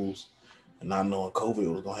schools, and not knowing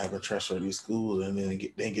COVID was gonna have to transfer to these schools, and then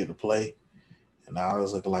get to play. And now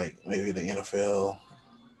it's looking like maybe the NFL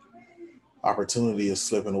opportunity is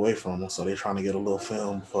slipping away from them, so they're trying to get a little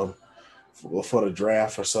film for the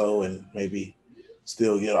draft or so, and maybe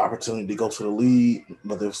still get an opportunity to go to the league,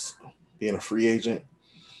 whether it's being a free agent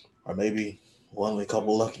or maybe one of a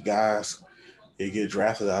couple lucky guys they get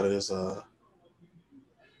drafted out of the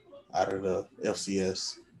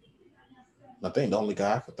FCS. I think the only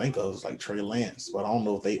guy I could think of is like Trey Lance, but I don't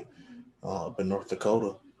know if they up in North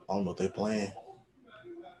Dakota. I don't know if they playing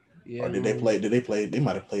or Yeah, did they play? Did they play? They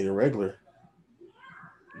might have played a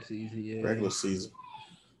season. Yeah, regular season.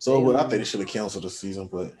 So, they but I think they should have canceled the season.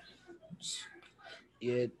 But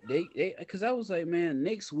yeah they because I was like, man,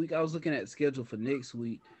 next week I was looking at the schedule for next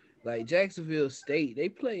week. Like Jacksonville State, they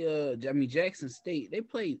play. I mean Jackson State, they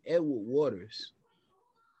play Edward Waters.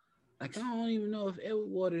 Like I don't even know if Edward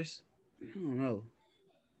Waters. I don't know,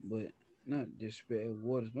 but not disrespect Edward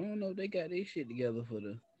Waters, but I don't know if they got their shit together for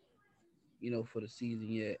the for the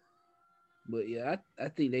season yet. But yeah, I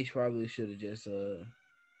think they probably should have just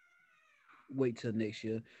wait till next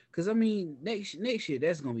year. Cause I mean next year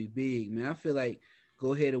that's gonna be big, man. I feel like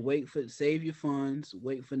go ahead and wait for save your funds,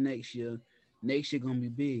 wait for next year. Next year gonna be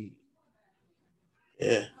big.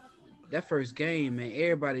 yeah, That first game, man,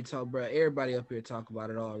 everybody talk, bro. Everybody up here talk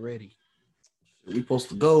about it already. we supposed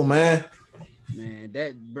to go, man. Man,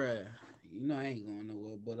 that bruh, I ain't going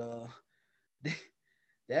nowhere, but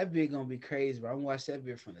that bit gonna be crazy, bro. I'm gonna watch that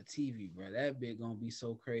bit from the TV, bro. That bit gonna be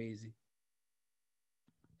so crazy.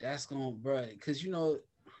 That's gonna, bro, cause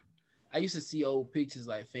I used to see old pictures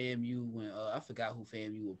like FAMU when I forgot who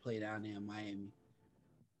FAMU would play down there in Miami.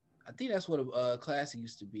 I think that's what a classic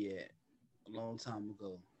used to be at a long time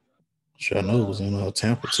ago. Sure, I But know it was in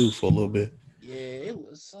Tampa too for a little bit. yeah, it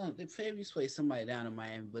was some the FAMU used to play somebody down in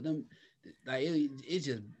Miami, but them like it's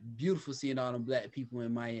just beautiful seeing all them black people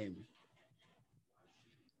in Miami.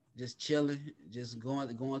 Just chilling, just going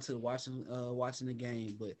to the watching the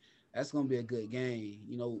game. But that's gonna be a good game.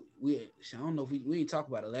 I don't know if we didn't talk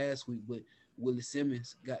about it last week, but Willie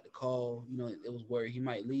Simmons got the call. It was worried he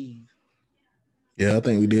might leave. Yeah, I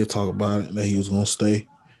think we did talk about it that he was gonna stay.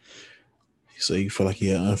 He said he felt like he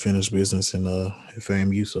had unfinished business in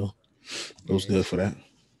FAMU, so it was Yeah, good for that.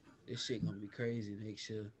 this shit gonna be crazy next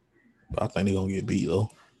year. But I think they're gonna get beat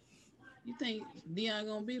though. You think Dion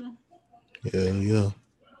gonna beat him? Yeah, yeah.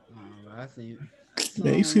 I think that's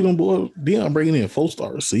Man, you see them boy Dion bringing in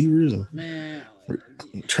 4-star receivers and man.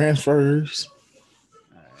 transfers.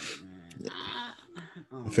 All right, man. I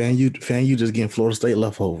don't Fan know. you, fan you, just getting Florida State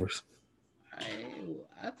leftovers.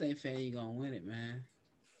 I I think Fanny gonna win it, man.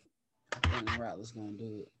 I think the Rattlers gonna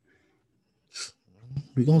do it.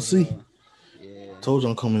 We gonna But see. yeah, Told you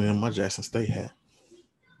I'm coming in my Jackson State hat.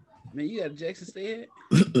 man, you got a Jackson State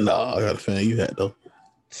Nah, I got a fan you hat though.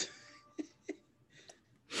 hat?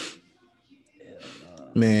 Hell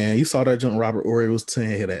no. Man, you saw that jump Robert Ory was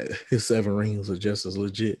saying that his 7 rings are just as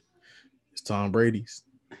legit as Tom Brady's.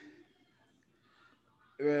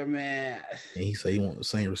 Well, man, And he said he want the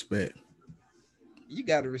same respect. you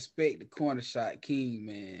gotta respect the corner shot king,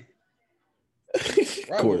 man. Quarter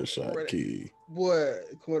Robert, shot key. boy,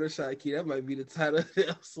 corner shot king. That might be the title of the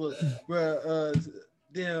episode, bro.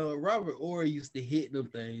 Damn, Robert Orr used to hit them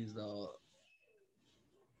things, dog.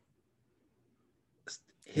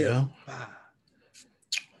 Hit Yeah, them. Bah.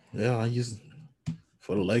 yeah. I used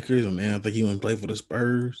for the Lakers, and then I think he went and played for the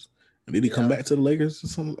Spurs. And did he come Yeah, back to the Lakers or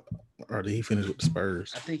something, or did he finish with the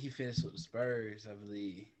Spurs? I think he finished with the Spurs, I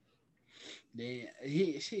believe. Then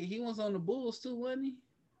he was on the Bulls too, wasn't he?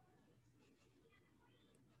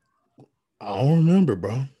 I don't remember,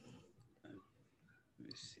 bro. Let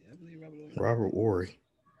me see. I believe Robert Orr. Robert Ory.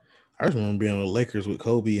 I just remember being on the Lakers with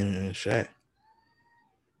Kobe and Shaq.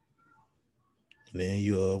 And then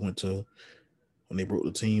you went to when they broke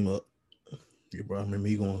the team up. You brought remember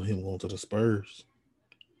him going to the Spurs.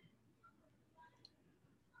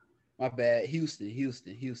 My bad.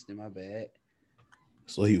 Houston. My bad.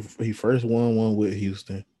 So he first won one with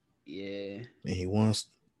Houston. Yeah. And he won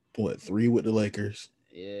 3 with the Lakers.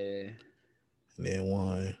 Yeah. And then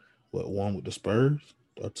one with the Spurs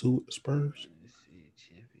or 2 with the Spurs. Let's see,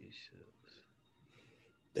 championships.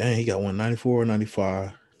 Dang, he got 194,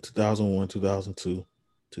 95, 2001, 2002,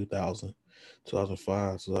 2000,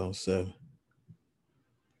 2005, 2007.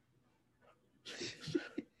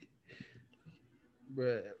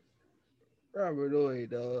 Bruh, Robert Ory,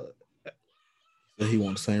 dog. So he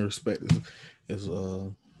won the same respect as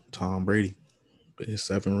Tom Brady with his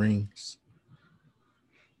 7 rings.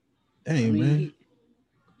 I Dang, mean, man.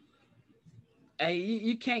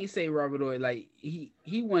 you can't say Robert Ory like he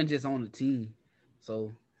wasn't just on the team,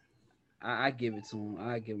 so I give it to him.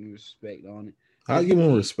 I give him respect on it I because give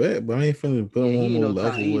him respect, but I ain't finna put yeah, him on he ain't no no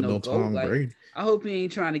Tom, level he ain't with no no goat. Tom Like Brady. I hope he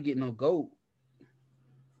ain't trying to get no goat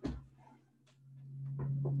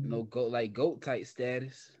like goat type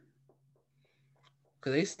status.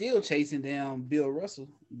 Cause they still chasing down Bill Russell,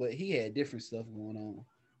 but he had different stuff going on.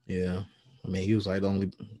 Yeah. I mean, he was like the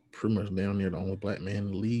only, pretty much down there, the only black man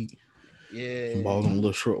in the league. And Yeah, balls on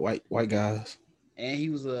little short white guys. and he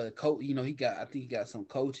was a coach. You know, I think he got some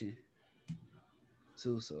coaching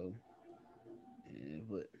too. So yeah,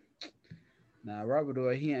 but nah, Robert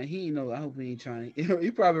Ory, he ain't know. I hope he ain't trying.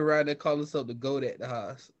 He probably right there call himself the goat at the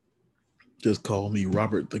house. Just call me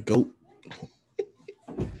Robert the Goat.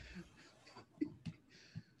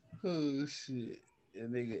 Oh shit,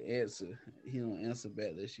 that nigga answer. He don't answer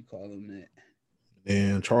back unless you call him that.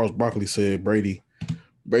 And Charles Barkley said Brady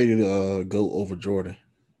the GOAT over Jordan.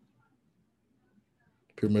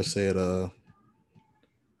 Pretty much said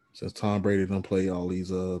since Tom Brady don't play all these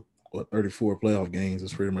 34 playoff games,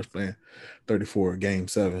 it's pretty much playing 34 game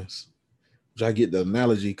sevens. Which I get the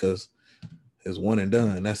analogy because it's one and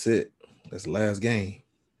done. That's it. That's the last game.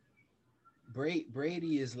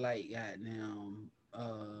 Brady is like goddamn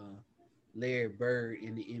Larry Bird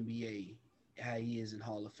in the NBA, how he is in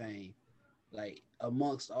Hall of Fame. Like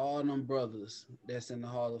amongst all them brothers that's in the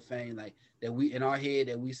Hall of Fame, like that we in our head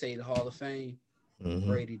that we say the Hall of Fame, Mm-hmm.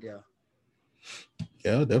 Brady there.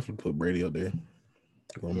 Yeah, I'll definitely put Brady up there.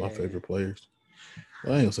 One of my Yeah, favorite players.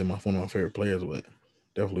 Well, I ain't gonna say one of my favorite players, but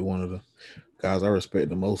definitely one of the guys I respect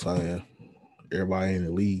the most out of everybody in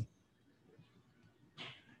the league.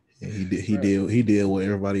 And bro. he did what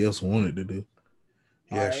everybody else wanted to do.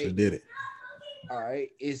 He All actually right, did it. all right.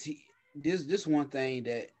 Is he this one thing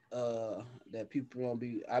that people don't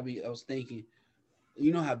be I was thinking,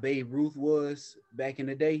 you know how Babe Ruth was back in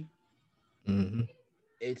the day? Mm-hmm.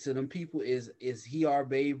 And to them people is he our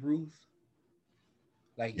Babe Ruth?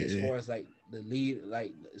 Like as Yeah, far as like the lead,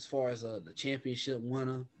 like as far as the championship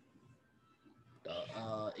winner,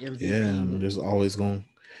 the yeah. MVP. And there's always going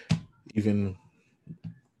even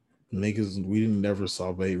niggas we never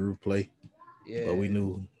saw Babe Ruth play, but Yeah, we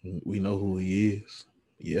know who he is.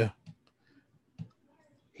 Yeah,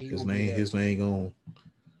 he gonna be that. his name going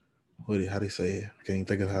how they say it? I can't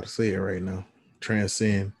think of how to say it right now.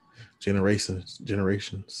 Transcend generations.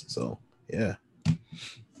 So yeah,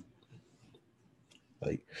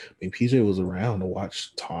 like I mean PJ was around to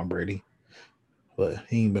watch Tom Brady, but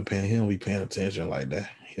he don't be paying attention like that.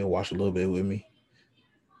 He'll watch a little bit with me,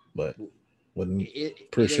 but when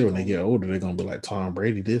pretty It sure ain't when they gonna get look older, they're gonna be like Tom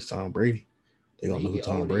Brady. This Tom Brady. They're when gonna he know who get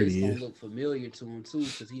Tom older. It's Brady gonna is. look familiar to him too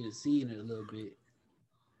because he done seen it a little bit.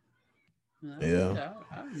 Yeah, Yeah,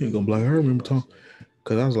 I he remember gonna be when like, I I did remember Tom, watch that.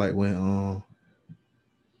 because I was like when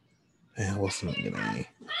man, what's the name?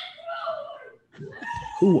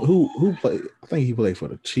 Who played? I think he played for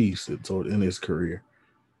the Chiefs toward in his career.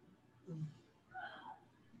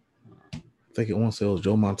 I think it once it was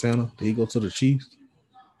Joe Montana. Did he go to the Chiefs?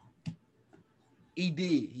 He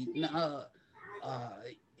did. Uh,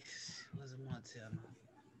 was it Montana?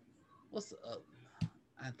 What's the up?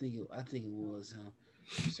 I think it was him.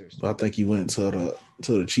 Let me search the But I think he page. went to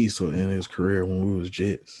the Chiefs in his career when we was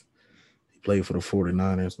Jets. He played for the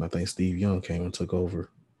 49ers, and I think Steve Young came and took over.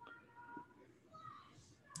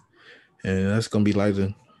 And that's gonna be like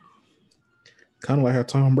the kind of like how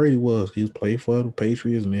Tom Brady was. He was played for the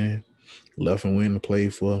Patriots, man. Left and went to play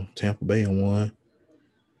for Tampa Bay and won.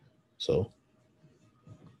 So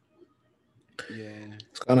Yeah,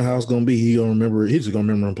 it's kind of how it's gonna be. He gonna remember. He's just gonna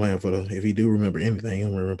remember him playing for the. If he do remember anything,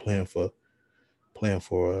 he'll remember playing for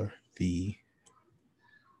the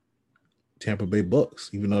Tampa Bay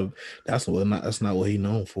Bucs. Even though that's not what he's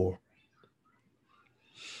known for.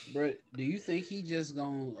 but do you think he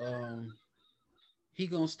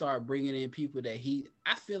gonna start bringing in people that he?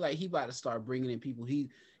 I feel like he about to start bringing in people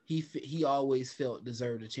he always felt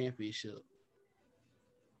deserved a championship.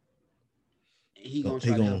 He gonna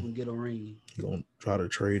He try to help gonna him get a ring. he gonna try to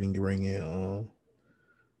trade and bring in.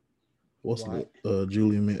 What's What?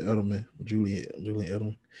 Julian Edelman? Julian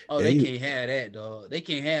Edelman. Oh, Yeah, they can't have that, dog. They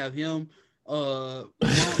can't have him,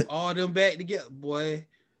 Gronk, all them back together, boy.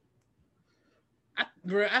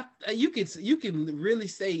 You can really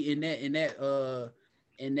say that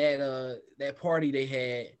party they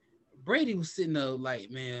had, Brady was sitting there like,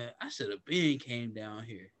 man, I should have been came down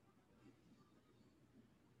here.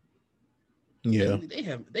 yeah,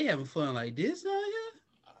 They having fun like this out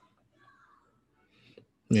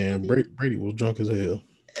yeah. here. Brady was drunk as hell.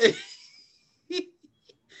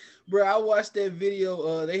 Bro, I watched that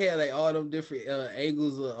video. They had like all them different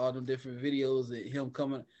angles of all them different videos of him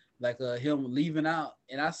coming, like him leaving out.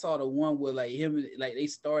 And I saw the one where like him, like they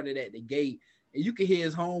started at the gate, and you could hear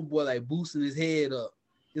his homeboy like boosting his head up.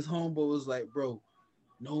 His homeboy was like, "Bro,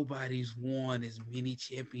 nobody's won as many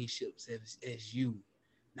championships as you.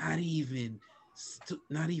 Not even,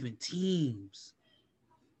 not even teams."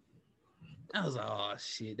 I was like, "Oh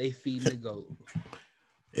shit, they feeding the goat."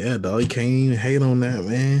 Yeah, dog. You can't even hate on that,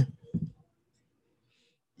 man.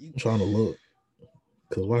 You, I'm trying to look.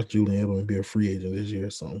 Cause watch Julian Edelman be a free agent this year or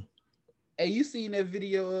something. hey, you seen that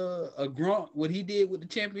video of Gronk, what he did with the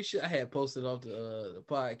championship? I had posted off the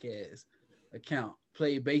podcast account.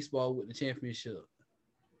 Played baseball with the championship.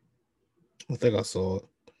 I think I saw it.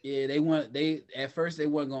 Yeah, they at first they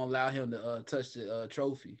weren't gonna allow him to touch the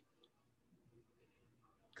trophy.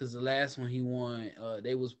 Cause the last one he won,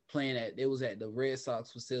 they was at the Red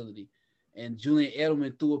Sox facility, and Julian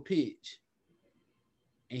Edelman threw a pitch,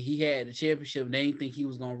 and he had the championship. And they didn't think he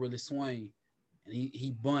was gonna really swing, and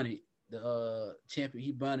he bunted the champion.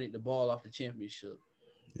 He bunted the ball off the championship.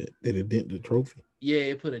 Yeah, did it dent the trophy? Yeah,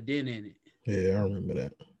 it put a dent in it. Yeah, I remember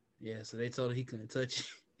that. Yeah, so they told him he couldn't touch it.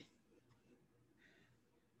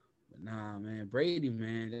 But nah, man, Brady,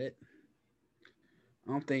 man, that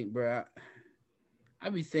I don't think, bro. I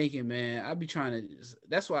be thinking, man, I be trying to.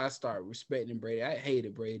 That's why I start respecting Brady. I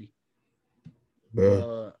hated Brady, but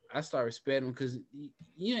Bro, I start respecting him because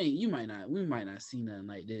we might not see nothing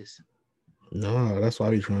like this. nah, that's why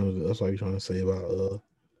I be trying to. That's why I be trying to say about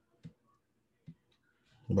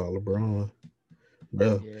LeBron,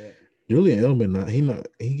 bro. Yeah, Julian Edelman,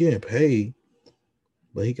 he getting paid,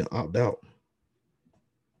 but he can opt out.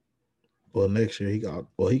 Well, next year he can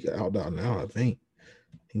opt out now. I think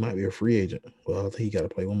he might be a free agent. Well, I think he got to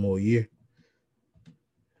play one more year.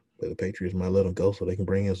 But the Patriots might let him go so they can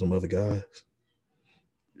bring in some other guys.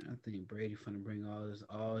 I think Brady finna bring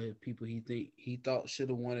all his people he thought should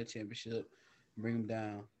have won a championship, bring him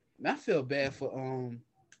down. And I feel bad for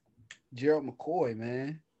Gerald McCoy,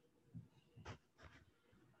 man.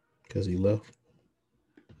 Because he left.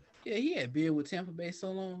 Yeah, he had been with Tampa Bay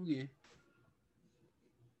so long. Yeah,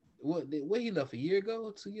 what he left a year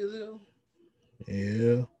ago, 2 years ago.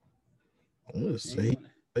 Yeah. I'm gonna And he say won.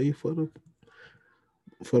 he for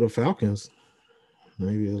the Falcons.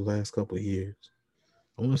 Maybe the last couple of years.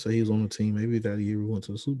 I want to say he was on the team. Maybe that year we went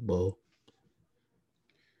to the Super Bowl.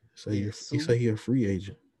 Yeah, He say he a free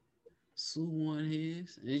agent. Sue won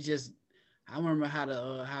his. And it just, I remember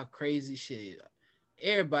how crazy shit.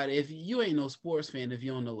 Everybody, if you ain't no sports fan, if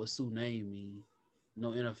you don't know what Sue name mean,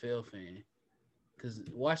 no NFL fan, because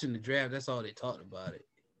watching the draft, that's all they talked about it.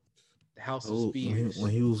 The House of Oh, Spears.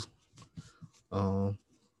 when he was um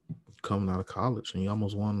coming out of college and he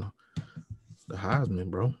almost won the Heisman,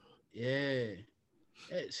 bro. Yeah,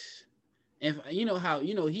 it's, and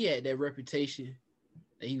he had that reputation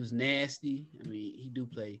that he was nasty. I mean, he do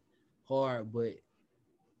play hard, but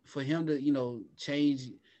for him to change,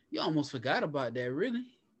 you almost forgot about that. Really,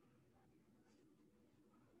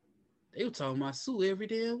 they were talking about Sue every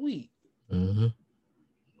damn week. Mm-hmm.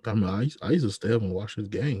 I mean, I used to stay up and watch his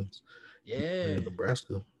games Yeah. in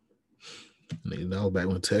Nebraska. And that was back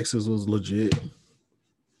when Texas was legit.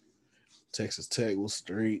 Texas Tech was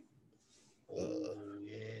straight. Oh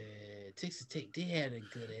yeah, Texas Tech did have a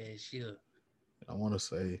good ass year. I want to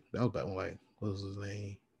say that was back when what was his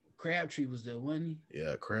name? Crabtree was there, wasn't he?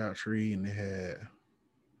 Yeah, Crabtree, and they had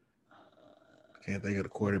I can't think of the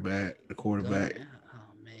quarterback. Oh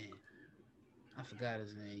man, I forgot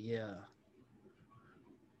his name. Yeah,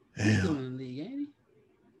 damn. He's still in the league, ain't he?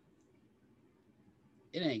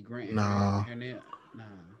 It ain't Grant. Nah. Nah.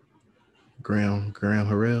 Graham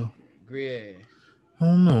Harrell. Yeah. I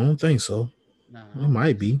don't know. I don't think so. Nah, it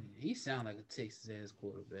might be. He sound like a Texas ass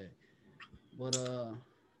quarterback. But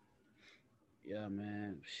yeah,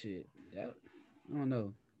 man, shit. I don't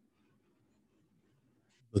know.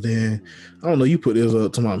 But then I don't know. You put this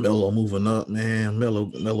up to my Melo moving up, man.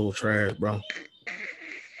 Melo trash, bro.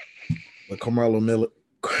 But Carmelo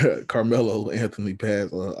Anthony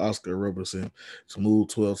passed Oscar Robertson to move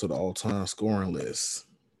 12 to the all-time scoring list.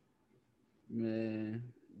 Man,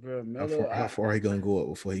 bro. Melo, How far he gonna go up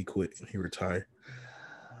before he quit? He retired.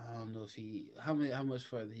 I don't know if how much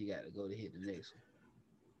further he got to go to hit the next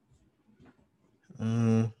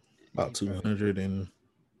one. About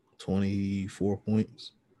 224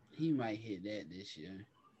 points. He might hit that this year.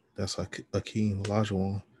 That's like Akeem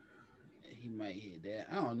Olajuwon. He might hit that.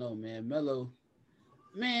 I don't know, man. Melo,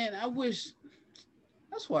 man, I wish.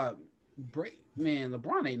 That's why, man,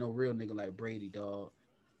 LeBron ain't no real nigga like Brady, dog.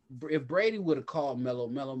 If Brady would have called Melo,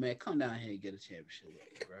 man, come down here and get a championship,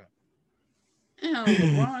 bro. Damn,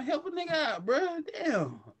 LeBron, help a nigga out, bro.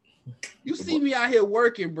 Damn, you see me out here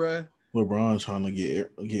working, bro. LeBron trying to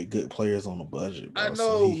get good players on the budget, bro, I know,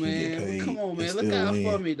 so he man. can get paid. Come on, man. Look out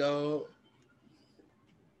for me, dog.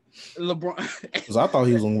 LeBron. Because I thought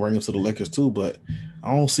he was gonna bring him to the Lakers too, but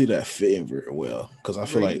I don't see that fitting very well. Because I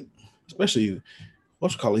feel like, especially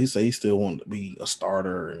what you call it, he say he still wanted to be a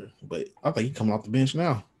starter, but I think he coming off the bench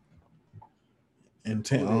now. In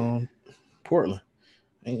Portland,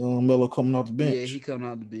 ain't Melo coming off the bench? Yeah, he coming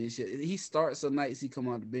off the bench. He starts some nights. He come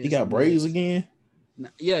off the bench. He got braids again.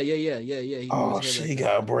 Yeah. Shit, he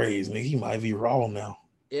got braids, nigga. He might be raw now.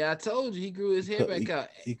 Yeah, I told you he grew his hair back out.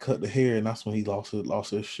 He cut the hair, and that's when he lost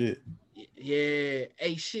his shit. Yeah,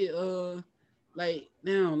 hey, shit. Like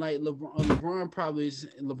now, like LeBron probably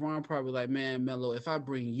like, man, Melo, if I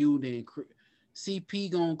bring you, then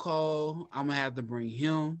CP gonna call. I'm gonna have to bring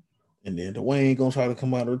him. And then Dwayne gonna try to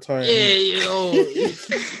come out of retirement. Yeah,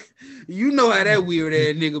 you know how that weird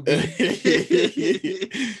ass nigga be.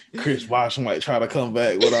 Chris Bosh might try to come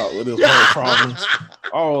back with his heart problems.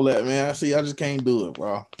 All that, man. I just can't do it,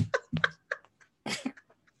 bro.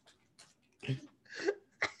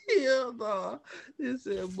 Hell no. This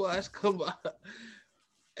said Bosh come out.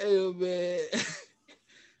 Hey man.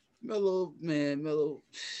 Melo.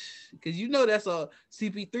 Cause you know that's all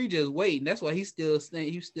CP3 just waiting. That's why he's still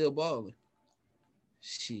staying. He's still balling.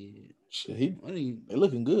 Shit. They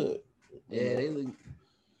looking good. Yeah, they look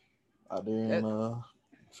out there in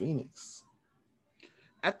Phoenix.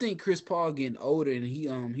 I think Chris Paul getting older and he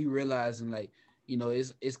realizing like, you know,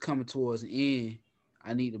 it's coming towards the end.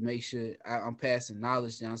 I need to make sure I'm passing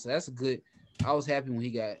knowledge down. So that's a good. I was happy when he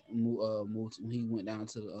got moved when he went down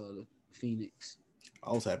to Phoenix.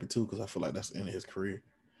 I was happy too because I feel like that's the end of his career.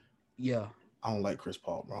 Yeah. I don't like Chris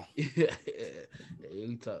Paul, bro. Yeah,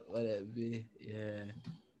 we talk about that bit. Yeah,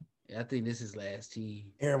 I think this is last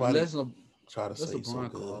team. Everybody try to say LeBron so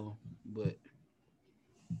good, call him, but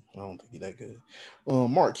I don't think he's that good.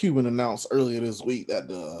 Mark Cuban announced earlier this week that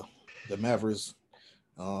the Mavericks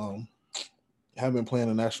haven't been playing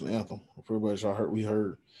the national anthem. Pretty much, we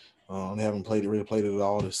heard they haven't really played it at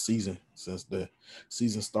all this season since the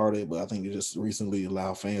season started. But I think they just recently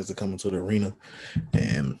allowed fans to come into the arena,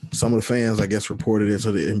 and some of the fans, I guess, reported it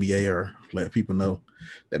to the NBA or let people know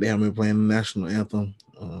that they haven't been playing the national anthem.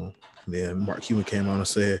 Then Mark Cuban came on and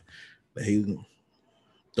said that he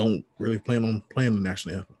don't really plan on playing the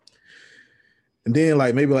national anthem. And then,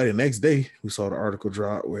 maybe the next day, we saw the article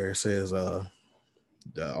drop where it says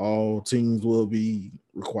that all teams will be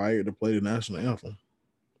required to play the national anthem.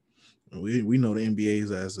 And we know the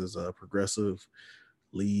NBA as a progressive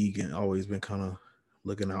league and always been kind of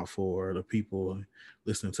looking out for the people,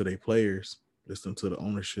 listening to their players, listening to the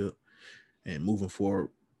ownership, and moving forward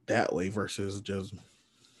that way versus just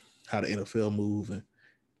how the NFL move and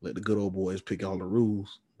let the good old boys pick all the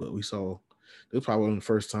rules. But we saw, it was probably one of the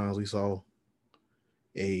first times we saw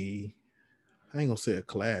I ain't gonna say a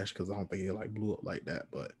clash because I don't think it blew up like that,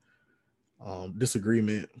 but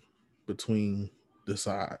disagreement between the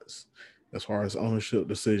sides as far as ownership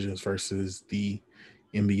decisions versus the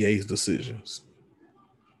NBA's decisions.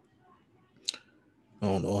 I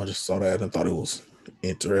don't know. I just saw that and thought it was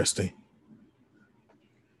interesting.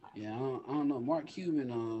 Yeah, I don't know. Mark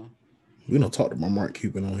Cuban. We don't talk about Mark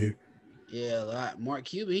Cuban on here. Yeah, a lot. Mark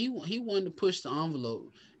Cuban. He wanted to push the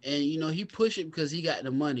envelope, and he pushed it because he got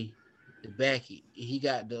the money to back it. He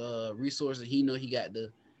got the resources. He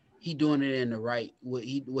doing it in the right. What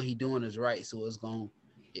he doing is right. So it's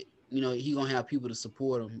he gonna have people to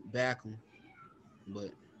support him, back him.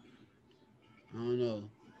 But I don't know.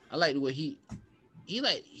 I like the way he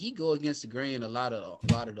go against the grain. A lot of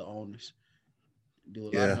the owners do.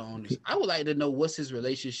 A lot of the owners. I would like to know what's his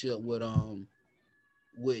relationship with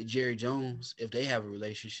Jerry Jones, if they have a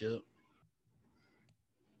relationship.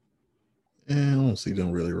 I don't see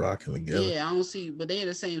them really rocking together. Yeah, I don't see, but they in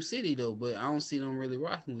the same city though. But I don't see them really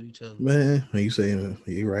rocking with each other. Man, you saying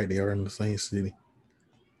you're right? They are in the same city.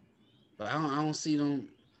 But I don't see them.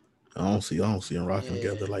 I don't see them rocking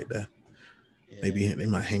together like that. Yeah. Maybe they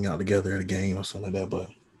might hang out together at a game or something like that. But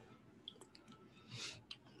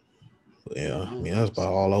yeah, I mean that's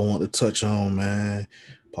about all I want to touch on, man.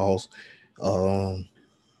 Pause. All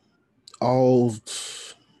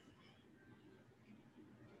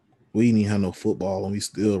we didn't even have no football, and we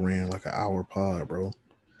still ran like an hour pod, bro.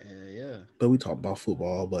 Yeah. But we talked about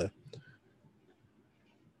football, but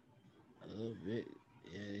a little bit.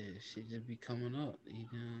 Yeah, shit just be coming up. You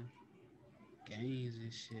know, games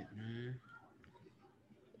and shit, man.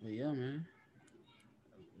 But yeah, man.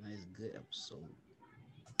 Nice, good episode.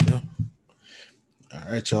 Yeah.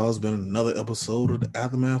 All right, y'all. It's been another episode of the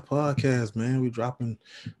Aftermath Podcast, man. We dropping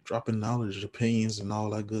knowledge, opinions, and all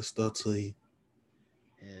that good stuff to you.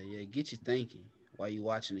 Yeah. Get you thinking while you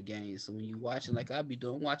watching the game. So when you watching, like I be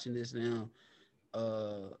doing, I'm watching this now,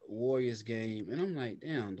 Warriors game, and I'm like,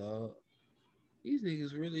 damn, dog, these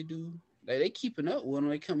niggas really do. Like they keeping up with them,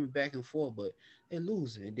 they coming back and forth, but they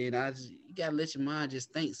losing. And then you gotta let your mind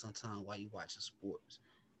just think sometimes while you watching sports.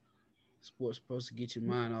 Sports supposed to get your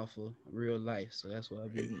mind off of real life, so that's what I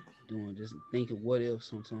be doing. Just thinking what if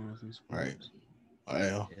sometimes in sports. Right.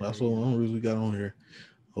 Yeah, that's what one reason we got on here.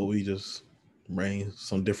 Hope we just bring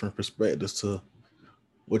some different perspectives to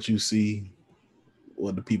what you see,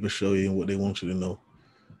 what the people show you, and what they want you to know.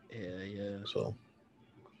 Yeah. So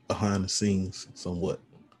behind the scenes, somewhat.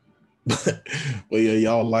 But yeah,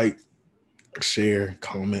 y'all like, share,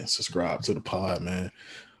 comment, subscribe to the pod, man.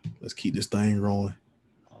 Let's keep this thing rolling.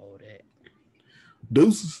 All that.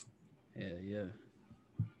 Deuces. Yeah.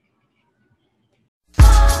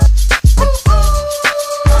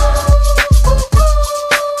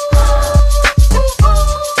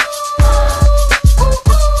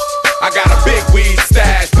 I got a big weed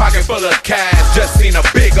stash, pocket full of cash, just seen a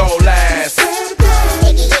big old ass.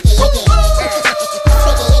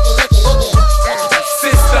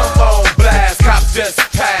 System on blast, cops just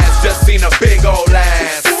passed, just seen a big old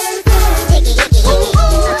ass.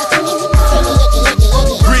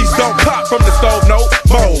 Grease don't pop from the stove, no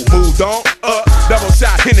more. Moved on up, double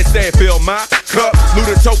shot Hennessy, fill my cup.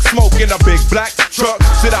 Luda choke smoke in a big black truck.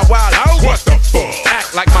 Shit I wild out, what the fuck?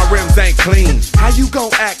 Act like my rims ain't clean. How you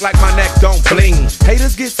gon' act like my neck don't bling?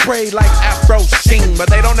 Haters get sprayed like Afro Sheen, but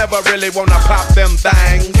they don't ever really wanna pop them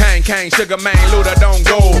things. Kang, Sugar Man, Luda don't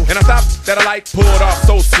go. And I thought that a light pulled off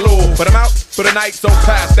so slow, but I'm out for the night, so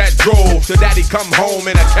past that drove. So daddy come home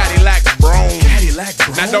in a Cadillac Brougham.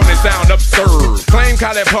 Now don't it sound absurd? Claim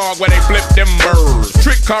College Park where they flip them birds.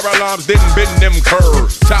 Trick car alarms didn't bend them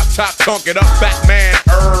curves. Chop, chunk it up, Batman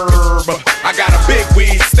herb. I got a big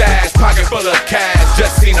weed stash, pocket full of cash,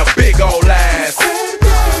 just seen a big old ass.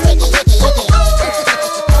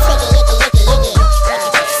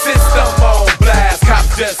 System on blast,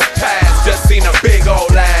 cops just passed, just seen a big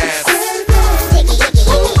old ass.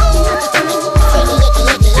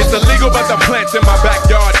 It's illegal, but the plants in my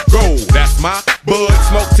backyard grow. That's my bud,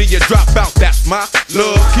 smoke till you drop out, that's my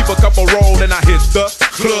love. Keep a couple roll and I hit the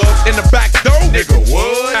club. In the back door, nigga,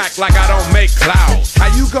 what? Act like I don't make clouds. How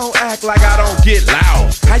you gon' act like I don't get loud?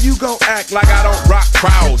 How you gon' act like I don't rock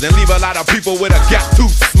crowds and leave a lot of people with a gap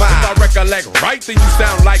tooth smile? If I recollect right, then you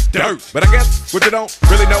sound like dirt. But I guess what you don't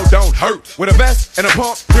really know don't hurt. With a vest and a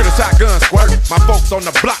pump, hear the shotgun squirt. My folks on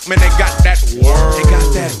the block, man, they got that word. They got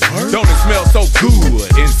that word. Don't it smell so good?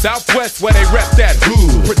 In Southwest where they rep that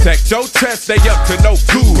hood. Protect your chest, they up to no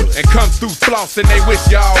good. And come through floss and they wish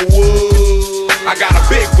y'all would. I got a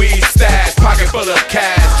big weed stash, pocket full of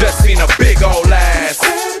cash, just seen a big old ass.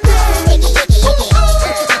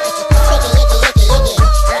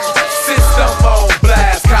 System on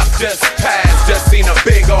blast, cops just passed, just seen a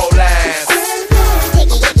big old ass.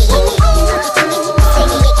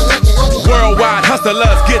 Worldwide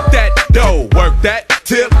hustlers, get that dough, work that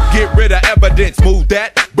tip, get rid of evidence, move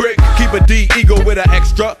that brick, keep a D eagle with an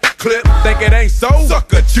extra clip, think it ain't so?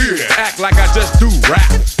 Suck a dick. Act like I just do rap.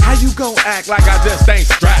 How you gon' act like I just ain't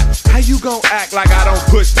strapped? How you gon' act like I don't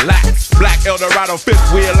push lax? Black Eldorado, fifth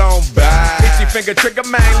wheel on back. Itchy finger trigger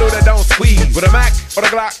man, Luda don't squeeze. With a Mac or a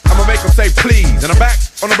Glock, I'ma make them say please. And I'm back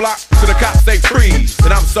on the block to the cops say freeze.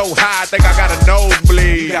 And I'm so high, I think I got a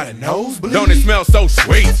nosebleed. You got a nosebleed? Don't it smell so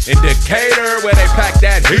sweet? In Decatur, where they pack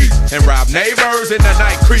that heat and rob neighbors in the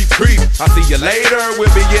night, creep. I'll see you later,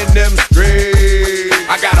 we'll be in them streets.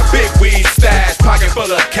 I got a big weed stash, pocket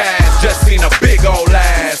full of cash, just seen a big old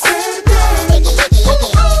ass.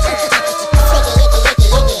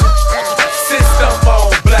 System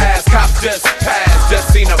on blast, cops just passed,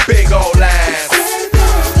 just seen a big old ass.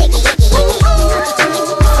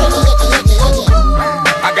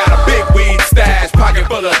 I got a big weed stash, pocket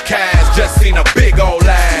full of cash, just seen a big old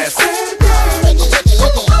ass.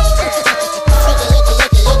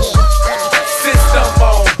 System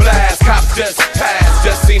on blast, cops just passed,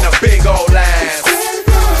 just seen a big old ass.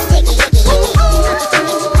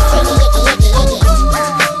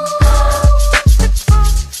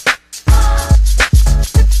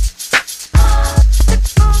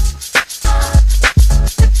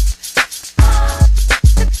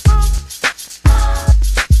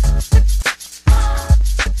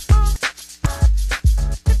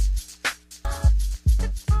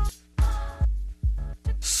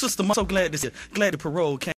 system. I'm so glad the parole came.